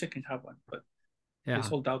 I wish I can have one, but they Yeah,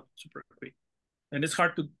 sold out super quick, and it's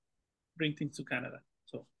hard to bring things to Canada.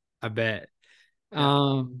 So I bet. yeah,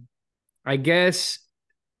 Um, I guess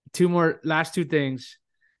last two things.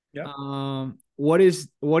 yeah. What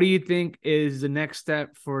do you think is the next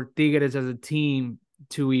step for Tigres as a team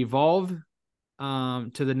to evolve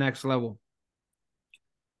to the next level?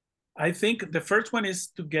 I think the first one is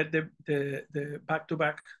to get the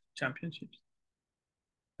back-to-back championships.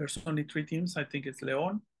 There's only three teams. I think it's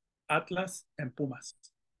León, Atlas, and Pumas.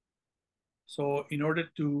 So in order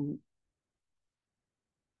to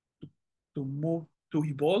move to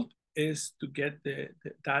evolve is to get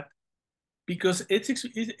that, because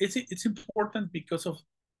it's important because of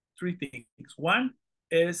three things. One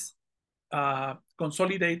is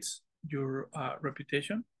consolidates your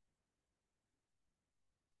reputation.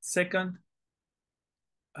 Second,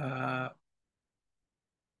 uh,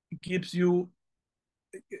 gives you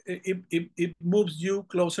it moves you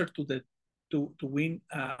closer to the to win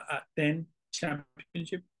a 10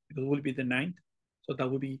 championship. It will be the ninth, so that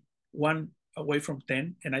will be one away from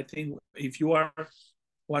 10. And I think if you are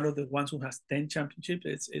one of the ones who has 10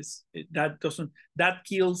 championships, that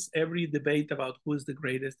kills every debate about who is the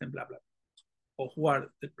greatest and blah blah, or who are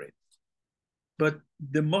the greatest. But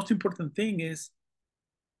the most important thing is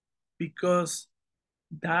because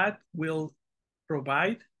that will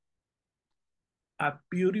provide a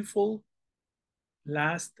beautiful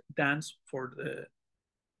last dance for the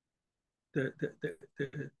the, the,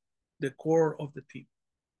 the, the core of the team.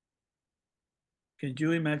 Can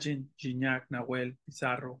you imagine Gignac, Nahuel,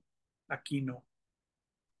 Pizarro, Aquino,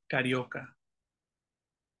 Carioca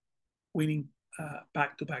winning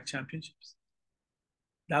back-to-back championships?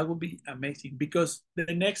 That would be amazing, because the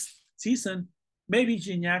next season, maybe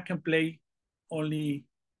Gignac can play only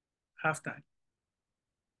halftime.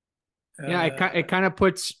 Yeah, Uh, it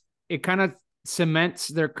kind of cements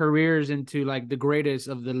their careers into like the greatest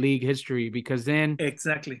of the league history, because then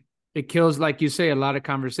exactly. it kills, like you say, a lot of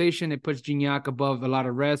conversation. It puts Gignac above a lot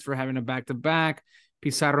of rest for having a back to back.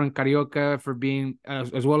 Pizarro and Carioca for being,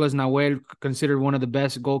 as well as Nahuel, considered one of the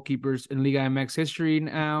best goalkeepers in Liga MX history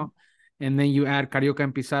now. And then you add Carioca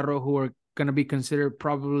and Pizarro, who are going to be considered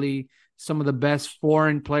probably some of the best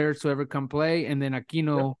foreign players to ever come play. And then Yep.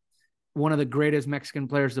 Aquino, one of the greatest Mexican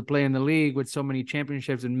players to play in the league with so many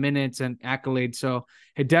championships and minutes and accolades. So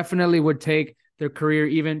it definitely would take their career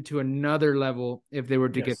even to another level if they were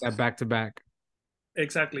to get Yes. that back to back.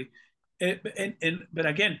 Exactly. But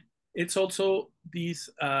again, it's also these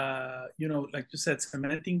like you said,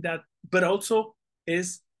 cementing that, but also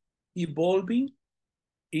is evolving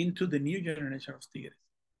into the new generation of Tigres.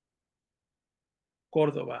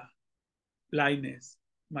 Córdoba, Lainez,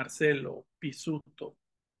 Marcelo, Pisuto,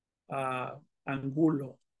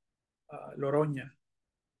 Angulo, Loroña,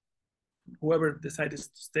 whoever decides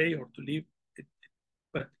to stay or to leave.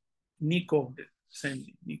 But Nico, same,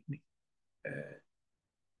 uh,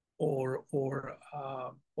 or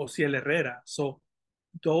Ociel Herrera. So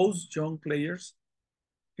those young players,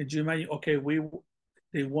 can you imagine? Okay,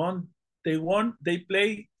 they won, they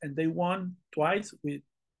play and they won twice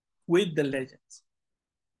with the legends,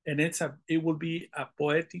 and it will be a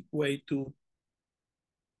poetic way to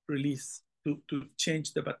release to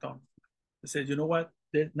change the baton. They said, you know what?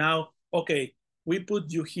 Now, okay, we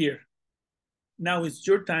put you here. Now it's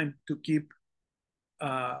your time to keep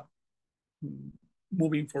uh,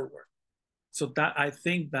 moving forward. So that I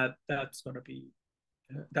think that's going to be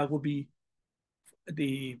that would be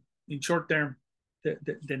the in short term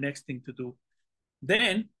the next thing to do.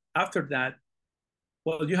 Then after that,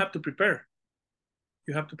 well, you have to prepare.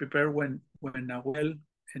 You have to prepare when Nahuel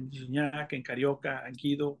and Gignac and Carioca and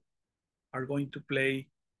Guido are going to play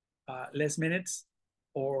less minutes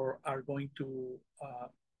or are going to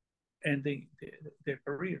end their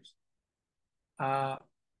careers.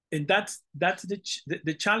 And that's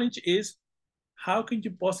the challenge is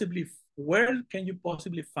where can you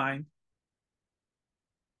possibly find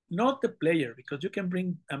not the player, because you can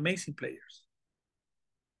bring amazing players,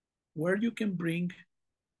 where you can bring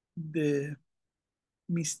the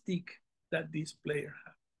mystique that these players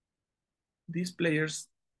have. These players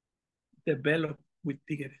develop with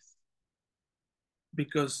Tigres.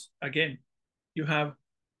 Because again, you have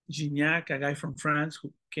Gignac, a guy from France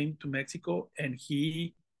who came to Mexico and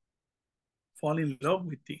he fell in love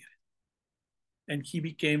with Tigre. And he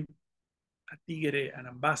became a Tigre, an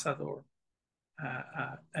ambassador,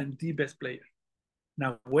 and the best player.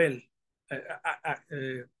 Nahuel,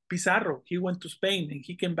 Pizarro, he went to Spain and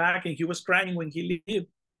he came back and he was crying when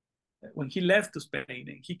he left to Spain,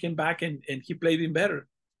 and he came back and he played even better.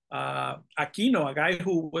 Aquino, a guy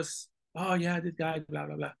who was, oh yeah, this guy, blah,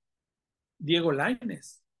 blah, blah. Diego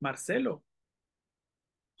Lainez, Marcelo.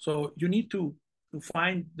 So you need to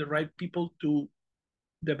find the right people to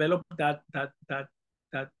develop that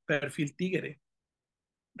perfil tigre.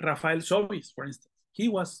 Rafael Sobis, for instance, he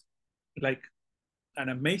was like an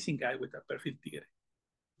amazing guy with a perfil tigre.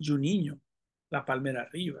 Juninho, La Palmera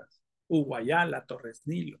Rivas, Uguayala, Torres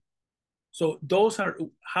Nilo. So those are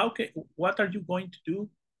what are you going to do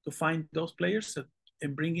to find those players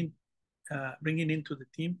and bringing into the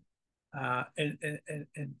team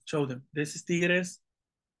and show them this is Tigres.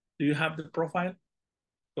 Do you have the profile?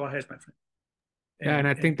 Go ahead, my friend. Yeah, and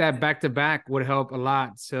I think that back to back would help a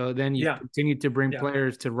lot. So then you continue to bring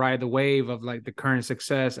players to ride the wave of like the current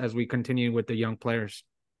success as we continue with the young players.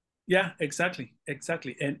 Yeah, exactly.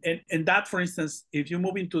 And that, for instance, if you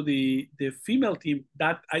move into the female team,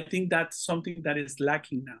 that I think that's something that is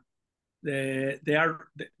lacking now.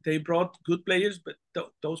 They brought good players, but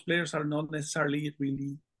those players are not necessarily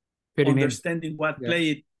really fitting understanding what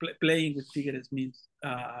playing with Tigres means.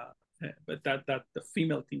 But that the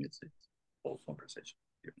female team is whole conversation.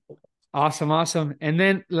 Awesome. And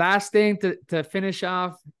then last thing to finish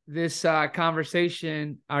off this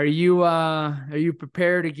conversation, are you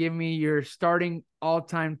prepared to give me your starting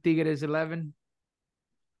all-time Tigres 11?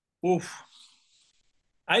 Oof.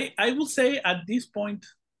 I will say at this point,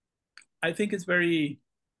 I think it's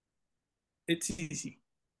easy,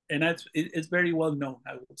 and it's very well known,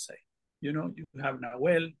 I would say. You know, you have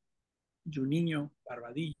Nahuel, Juninho,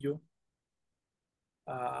 Barbadillo,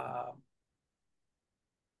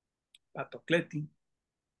 Patocleti,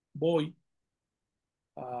 Boy,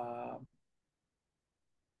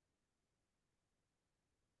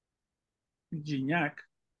 Gignac,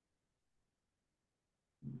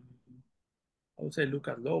 I would say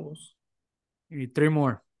Lucas Lobos. You need three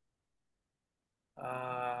more.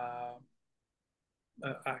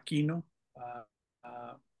 Aquino,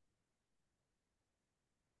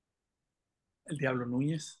 El Diablo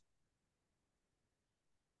Núñez.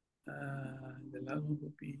 The last one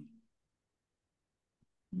would be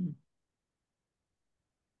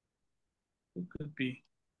who could be?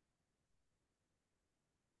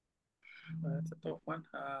 That's a tough one.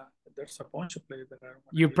 There's a bunch of players that I don't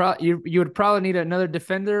want you would probably need another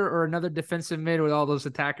defender or another defensive mid with all those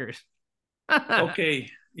attackers. Okay,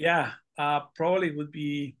 yeah, probably would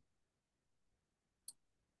be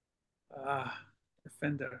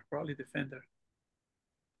defender. Probably defender.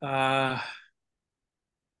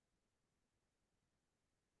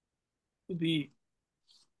 Would be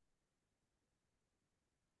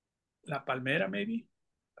La Palmera, maybe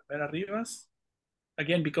Palmera Rivas.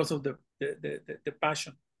 Again, because of the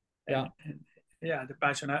passion. And the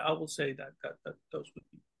passion. I will say that those would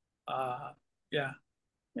be.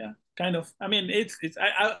 Kind of. I mean, it's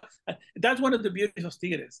that's one of the beauties of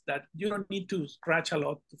Tigres, that you don't need to scratch a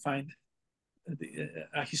lot to find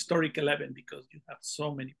a historic 11, because you have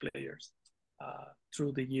so many players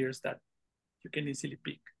through the years that you can easily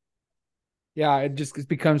pick. Yeah, it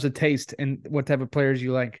becomes a taste and what type of players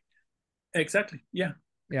you like. Exactly. Yeah.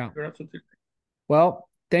 You're absolutely right. Well,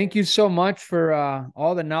 thank you so much for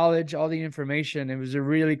all the knowledge, all the information. It was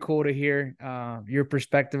really cool to hear your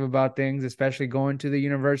perspective about things, especially going to the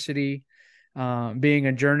university, being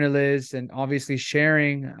a journalist, and obviously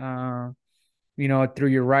sharing, through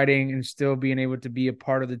your writing and still being able to be a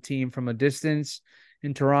part of the team from a distance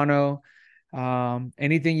in Toronto.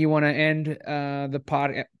 Anything you want to end the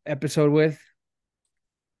pod episode with?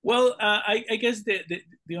 Well, I guess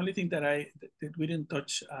the only thing that we didn't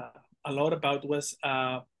touch a lot about was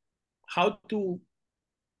how to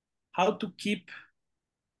keep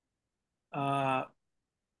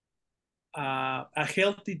a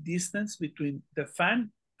healthy distance between the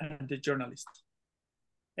fan and the journalist.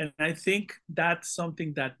 And I think that's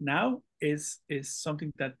something that now is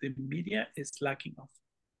something that the media is lacking of.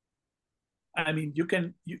 I mean, you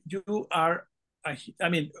are, I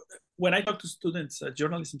mean, when I talk to students,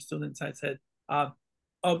 journalism students, I said,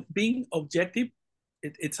 being objective,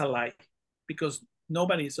 it's a lie, because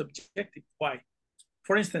nobody is objective. Why?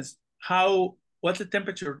 For instance, what's the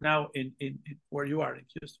temperature now in where you are in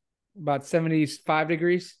Houston? About 75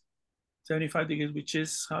 degrees. 75 degrees, which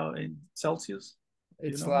is how in Celsius?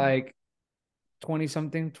 It's like 20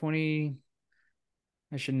 something, 20.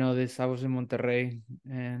 I should know this. I was in Monterrey,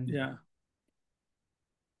 and yeah.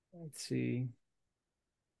 Let's see.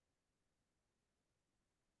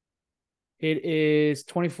 It is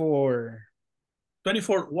 24.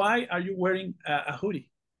 24. Why are you wearing a hoodie?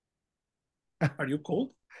 Are you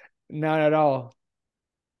cold? Not at all.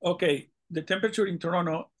 Okay. The temperature in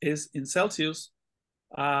Toronto is in Celsius.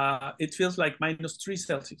 It feels like -3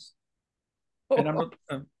 Celsius. And I'm not.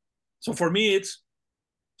 So for me, it's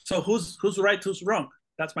so who's right, who's wrong.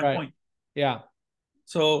 That's my point. Yeah.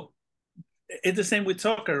 So it's the same with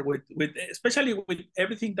soccer, with especially with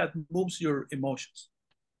everything that moves your emotions,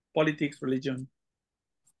 politics, religion,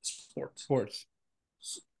 sports.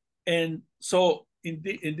 And so in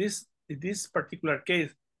this particular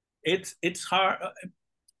case, it's hard.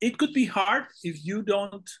 It could be hard if you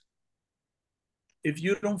don't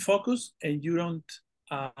focus and you don't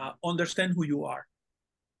understand who you are.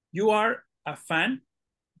 You are a fan,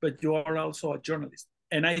 but you are also a journalist.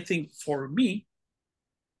 And I think for me,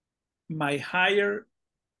 my higher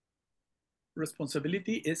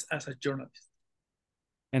responsibility is as a journalist.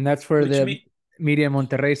 And that's where the media in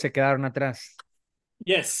Monterrey se quedaron atrás.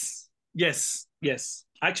 Yes.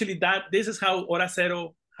 Actually, this is how Hora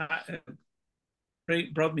Cero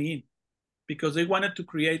brought me in, because they wanted to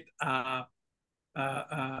create a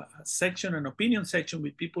section, an opinion section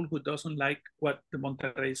with people who doesn't like what the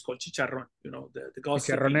Monterrey is called chicharrón, the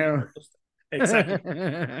gossiping. Exactly.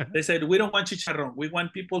 They said, we don't want chicharrón. We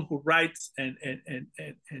want people who write and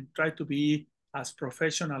try to be as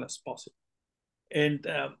professional as possible. And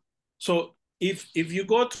so if you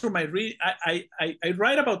go through my read, I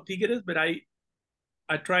write about Tigres, but I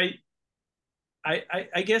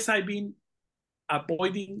guess I've been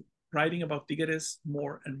avoiding writing about Tigres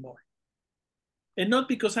more and more. And not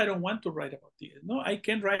because I don't want to write about Tigres. No, I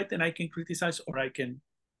can write and I can criticize, or I can,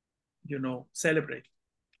 celebrate.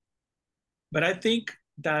 But I think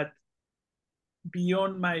that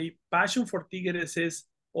beyond my passion for Tigres is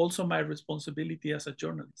also my responsibility as a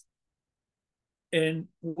journalist. And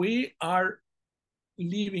we are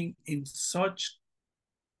living in such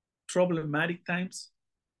problematic times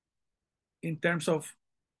in terms of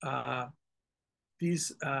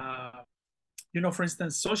these, for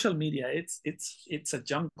instance, social media. It's a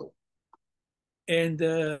jungle, and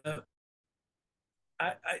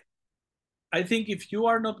I think if you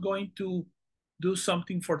are not going to do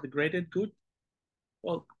something for the greater good,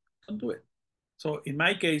 well, don't do it. So in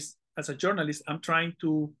my case, as a journalist, I'm trying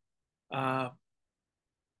to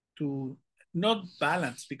not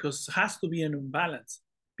balance, because it has to be an imbalance,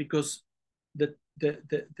 because the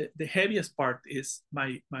heaviest part is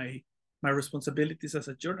my responsibilities as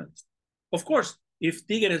a journalist. Of course, if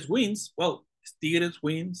Tigres wins, well, Tigres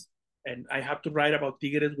wins, and I have to write about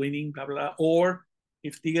Tigres winning, blah blah. Or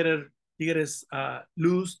if Tigres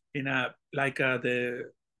lose in the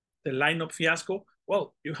lineup fiasco,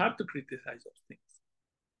 well, you have to criticize those things.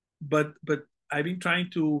 But I've been trying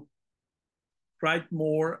to write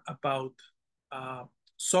more about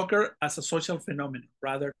soccer as a social phenomenon,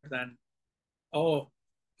 rather than, oh,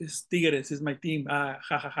 it's Tigres, is my team, ha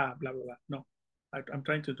ha ha, blah blah blah. No, I'm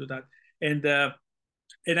trying to do that, and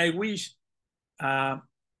I wish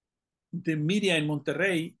the media in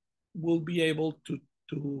Monterrey will be able to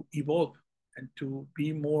evolve and to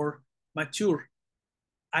be more mature.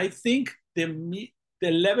 I think the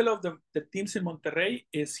level of the teams in Monterrey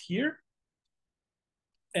is here,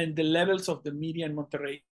 and the levels of the media in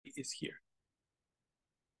Monterrey is here.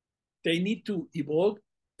 They need to evolve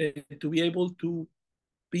to be able to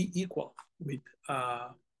be equal with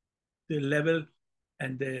the level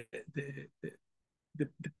and the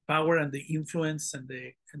power and the influence and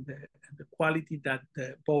the quality that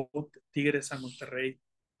both Tigres and Monterrey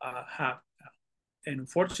have. And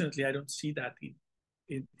unfortunately, I don't see that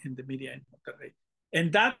in the media in Monterrey.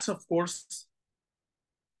 And that's, of course,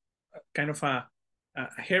 kind of a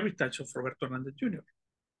heritage of Roberto Hernandez Jr.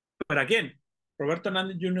 But again, Roberto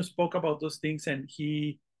Hernandez Jr. spoke about those things, and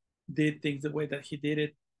he did things the way that he did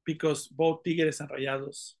it because both Tigres and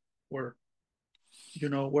Rayados were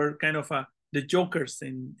kind of the jokers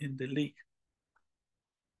in the league.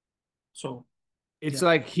 So it's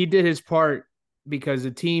like he did his part because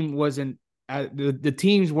the team wasn't the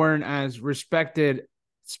teams weren't as respected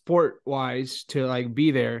sport wise to like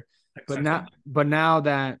be there. exactly. But now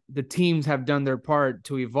that the teams have done their part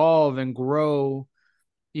to evolve and grow,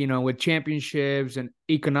 with championships and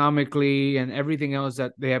economically and everything else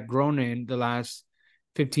that they have grown in the last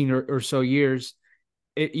 15 or so years,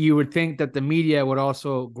 you would think that the media would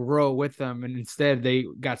also grow with them, and instead they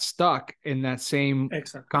got stuck in that same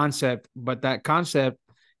Exactly. concept. But that concept,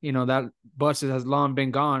 that bus has long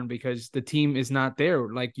been gone because the team is not there.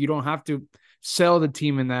 Like, you don't have to sell the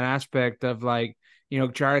team in that aspect of like,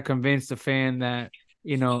 try to convince the fan that,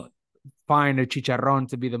 find a chicharron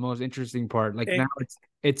to be the most interesting part. Like, now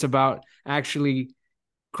it's about actually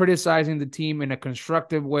criticizing the team in a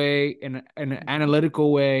constructive way, in an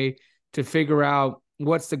analytical way, to figure out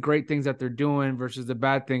what's the great things that they're doing versus the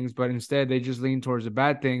bad things. But instead they just lean towards the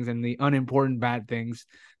bad things and the unimportant bad things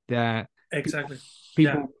that Exactly.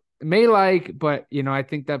 people may like. But I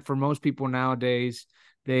think that for most people nowadays,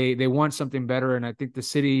 they want something better, and I think the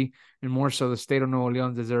city, and more so the state of Nuevo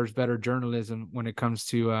León, deserves better journalism when it comes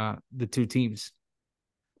to the two teams.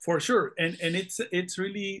 For sure. And it's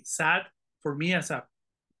really sad for me as a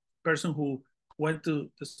person who went to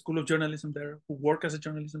the School of Journalism there, who worked as a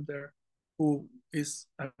journalism there, who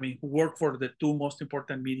worked for the two most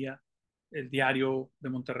important media, El Diario de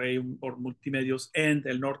Monterrey or Multimedios and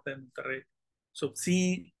El Norte de Monterrey. So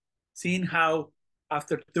seeing how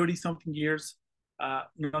after 30 something years,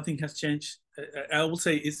 nothing has changed. I will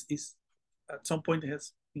say is at some point it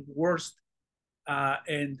has been worse,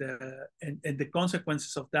 and the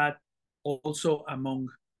consequences of that also among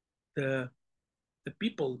the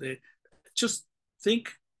people. Just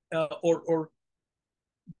think, or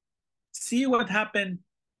see what happened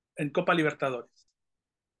in Copa Libertadores.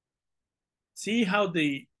 See how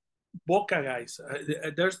the Boca guys.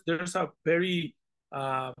 There's a very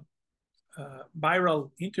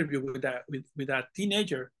viral interview with a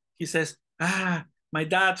teenager. He says, my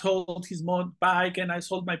dad sold his bike and I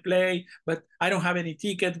sold my play, but I don't have any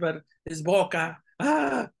tickets, but it's Boca.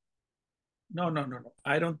 No.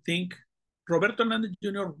 I don't think Roberto Hernandez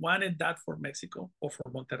Jr. wanted that for Mexico or for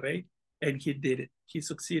Monterrey, and he did it. He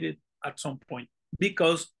succeeded at some point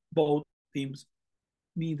because both teams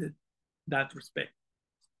needed that respect.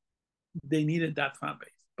 They needed that fan base.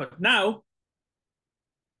 But now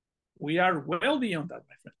we are well beyond that,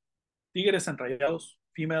 my friend. Tigres and Rayados,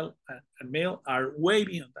 female and male, are way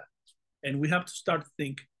beyond that. And we have to start to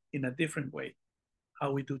think in a different way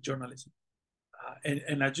how we do journalism.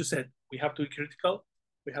 And as you said, we have to be critical,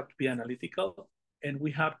 we have to be analytical, and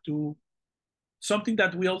we have to. Something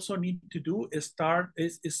that we also need to do is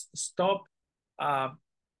stop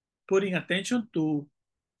putting attention to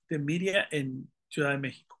the media in Ciudad de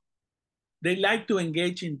Mexico. They like to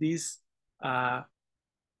engage in these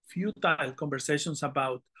futile conversations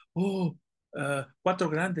about Cuatro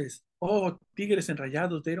Grandes, Tigres and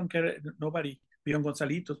Rayados. They don't care. Nobody beyond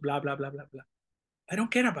Gonzalitos. Blah blah blah blah blah. I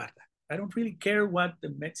don't care about that. I don't really care what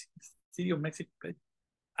the city of Mexico plays.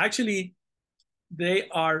 Actually, they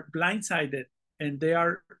are blindsided, and they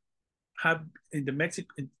have in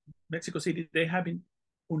Mexico City. They have been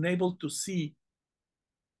unable to see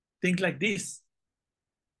things like this.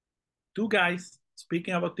 Two guys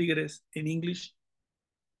speaking about Tigres in English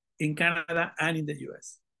in Canada and in the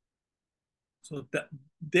US. So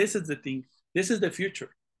this is the thing. This is the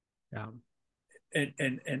future. Yeah.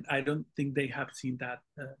 And I don't think they have seen that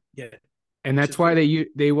yet. And that's why they use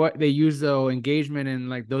the engagement in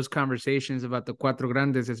like those conversations about the Cuatro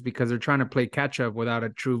Grandes is because they're trying to play catch up without a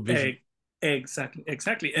true vision.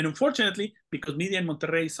 Exactly. And unfortunately, because media in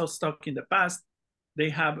Monterrey is so stuck in the past, they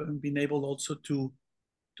haven't been able also to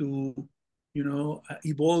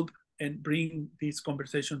evolve and bring this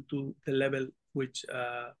conversation to the level which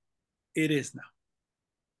it is now.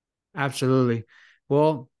 Absolutely.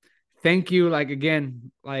 Well, thank you. Like,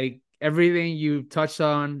 again, like everything you touched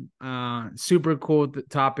on, super cool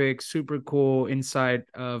topic, super cool insight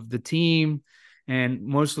of the team, and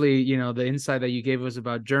mostly, the insight that you gave us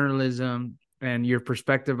about journalism and your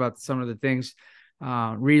perspective about some of the things.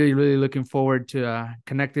 Really, really looking forward to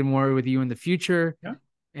connecting more with you in the future. Yeah.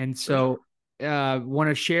 And so want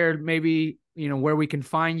to share maybe, where we can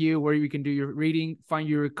find you, where you can do your reading, find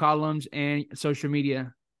your columns and social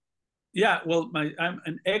media. Yeah, well, I'm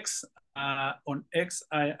an ex on X.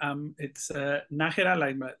 It's Najera,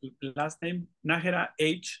 like my last name, Najera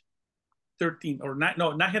H13 or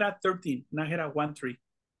Najera 13, Najera 13.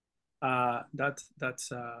 That's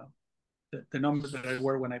the number that I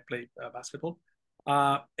wear when I play basketball.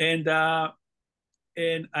 And Hora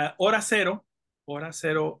Cero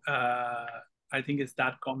Horacero, I think it's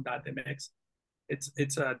 .com.mx.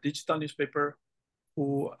 It's a digital newspaper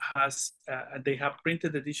who has they have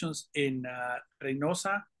printed editions in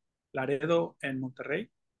Reynosa, Laredo, and Monterrey.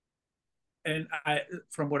 And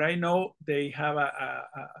from what I know, they have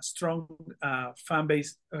a strong fan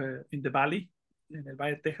base in the Valley, in El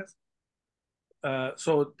Valle, Texas.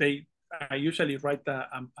 So I usually write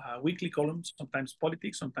a weekly column, sometimes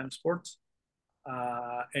politics, sometimes sports,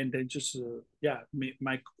 and then just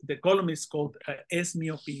the column is called "Es mi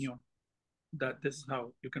opinión." That this is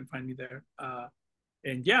how you can find me there.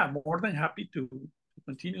 And yeah, more than happy to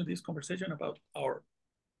continue this conversation about our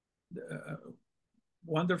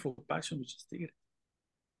wonderful passion, which is theater.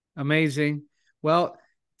 Amazing. Well,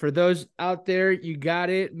 for those out there, you got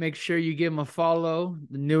it. Make sure you give them a follow.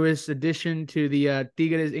 The newest addition to the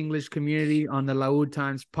Tigres English community on the La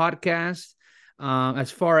Times podcast. As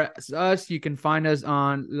far as us, you can find us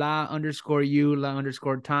on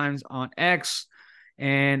La_U_Times on X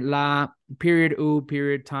and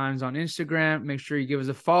La_U_Times on Instagram. Make sure you give us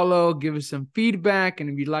a follow, give us some feedback. And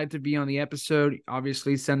if you'd like to be on the episode,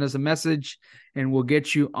 obviously send us a message and we'll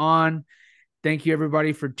get you on. Thank you,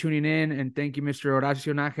 everybody, for tuning in. And thank you, Mr.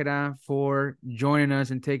 Horacio Najera, for joining us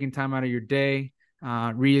and taking time out of your day.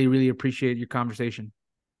 Really, really appreciate your conversation.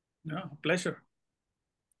 No, pleasure.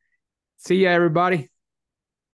 See ya, everybody.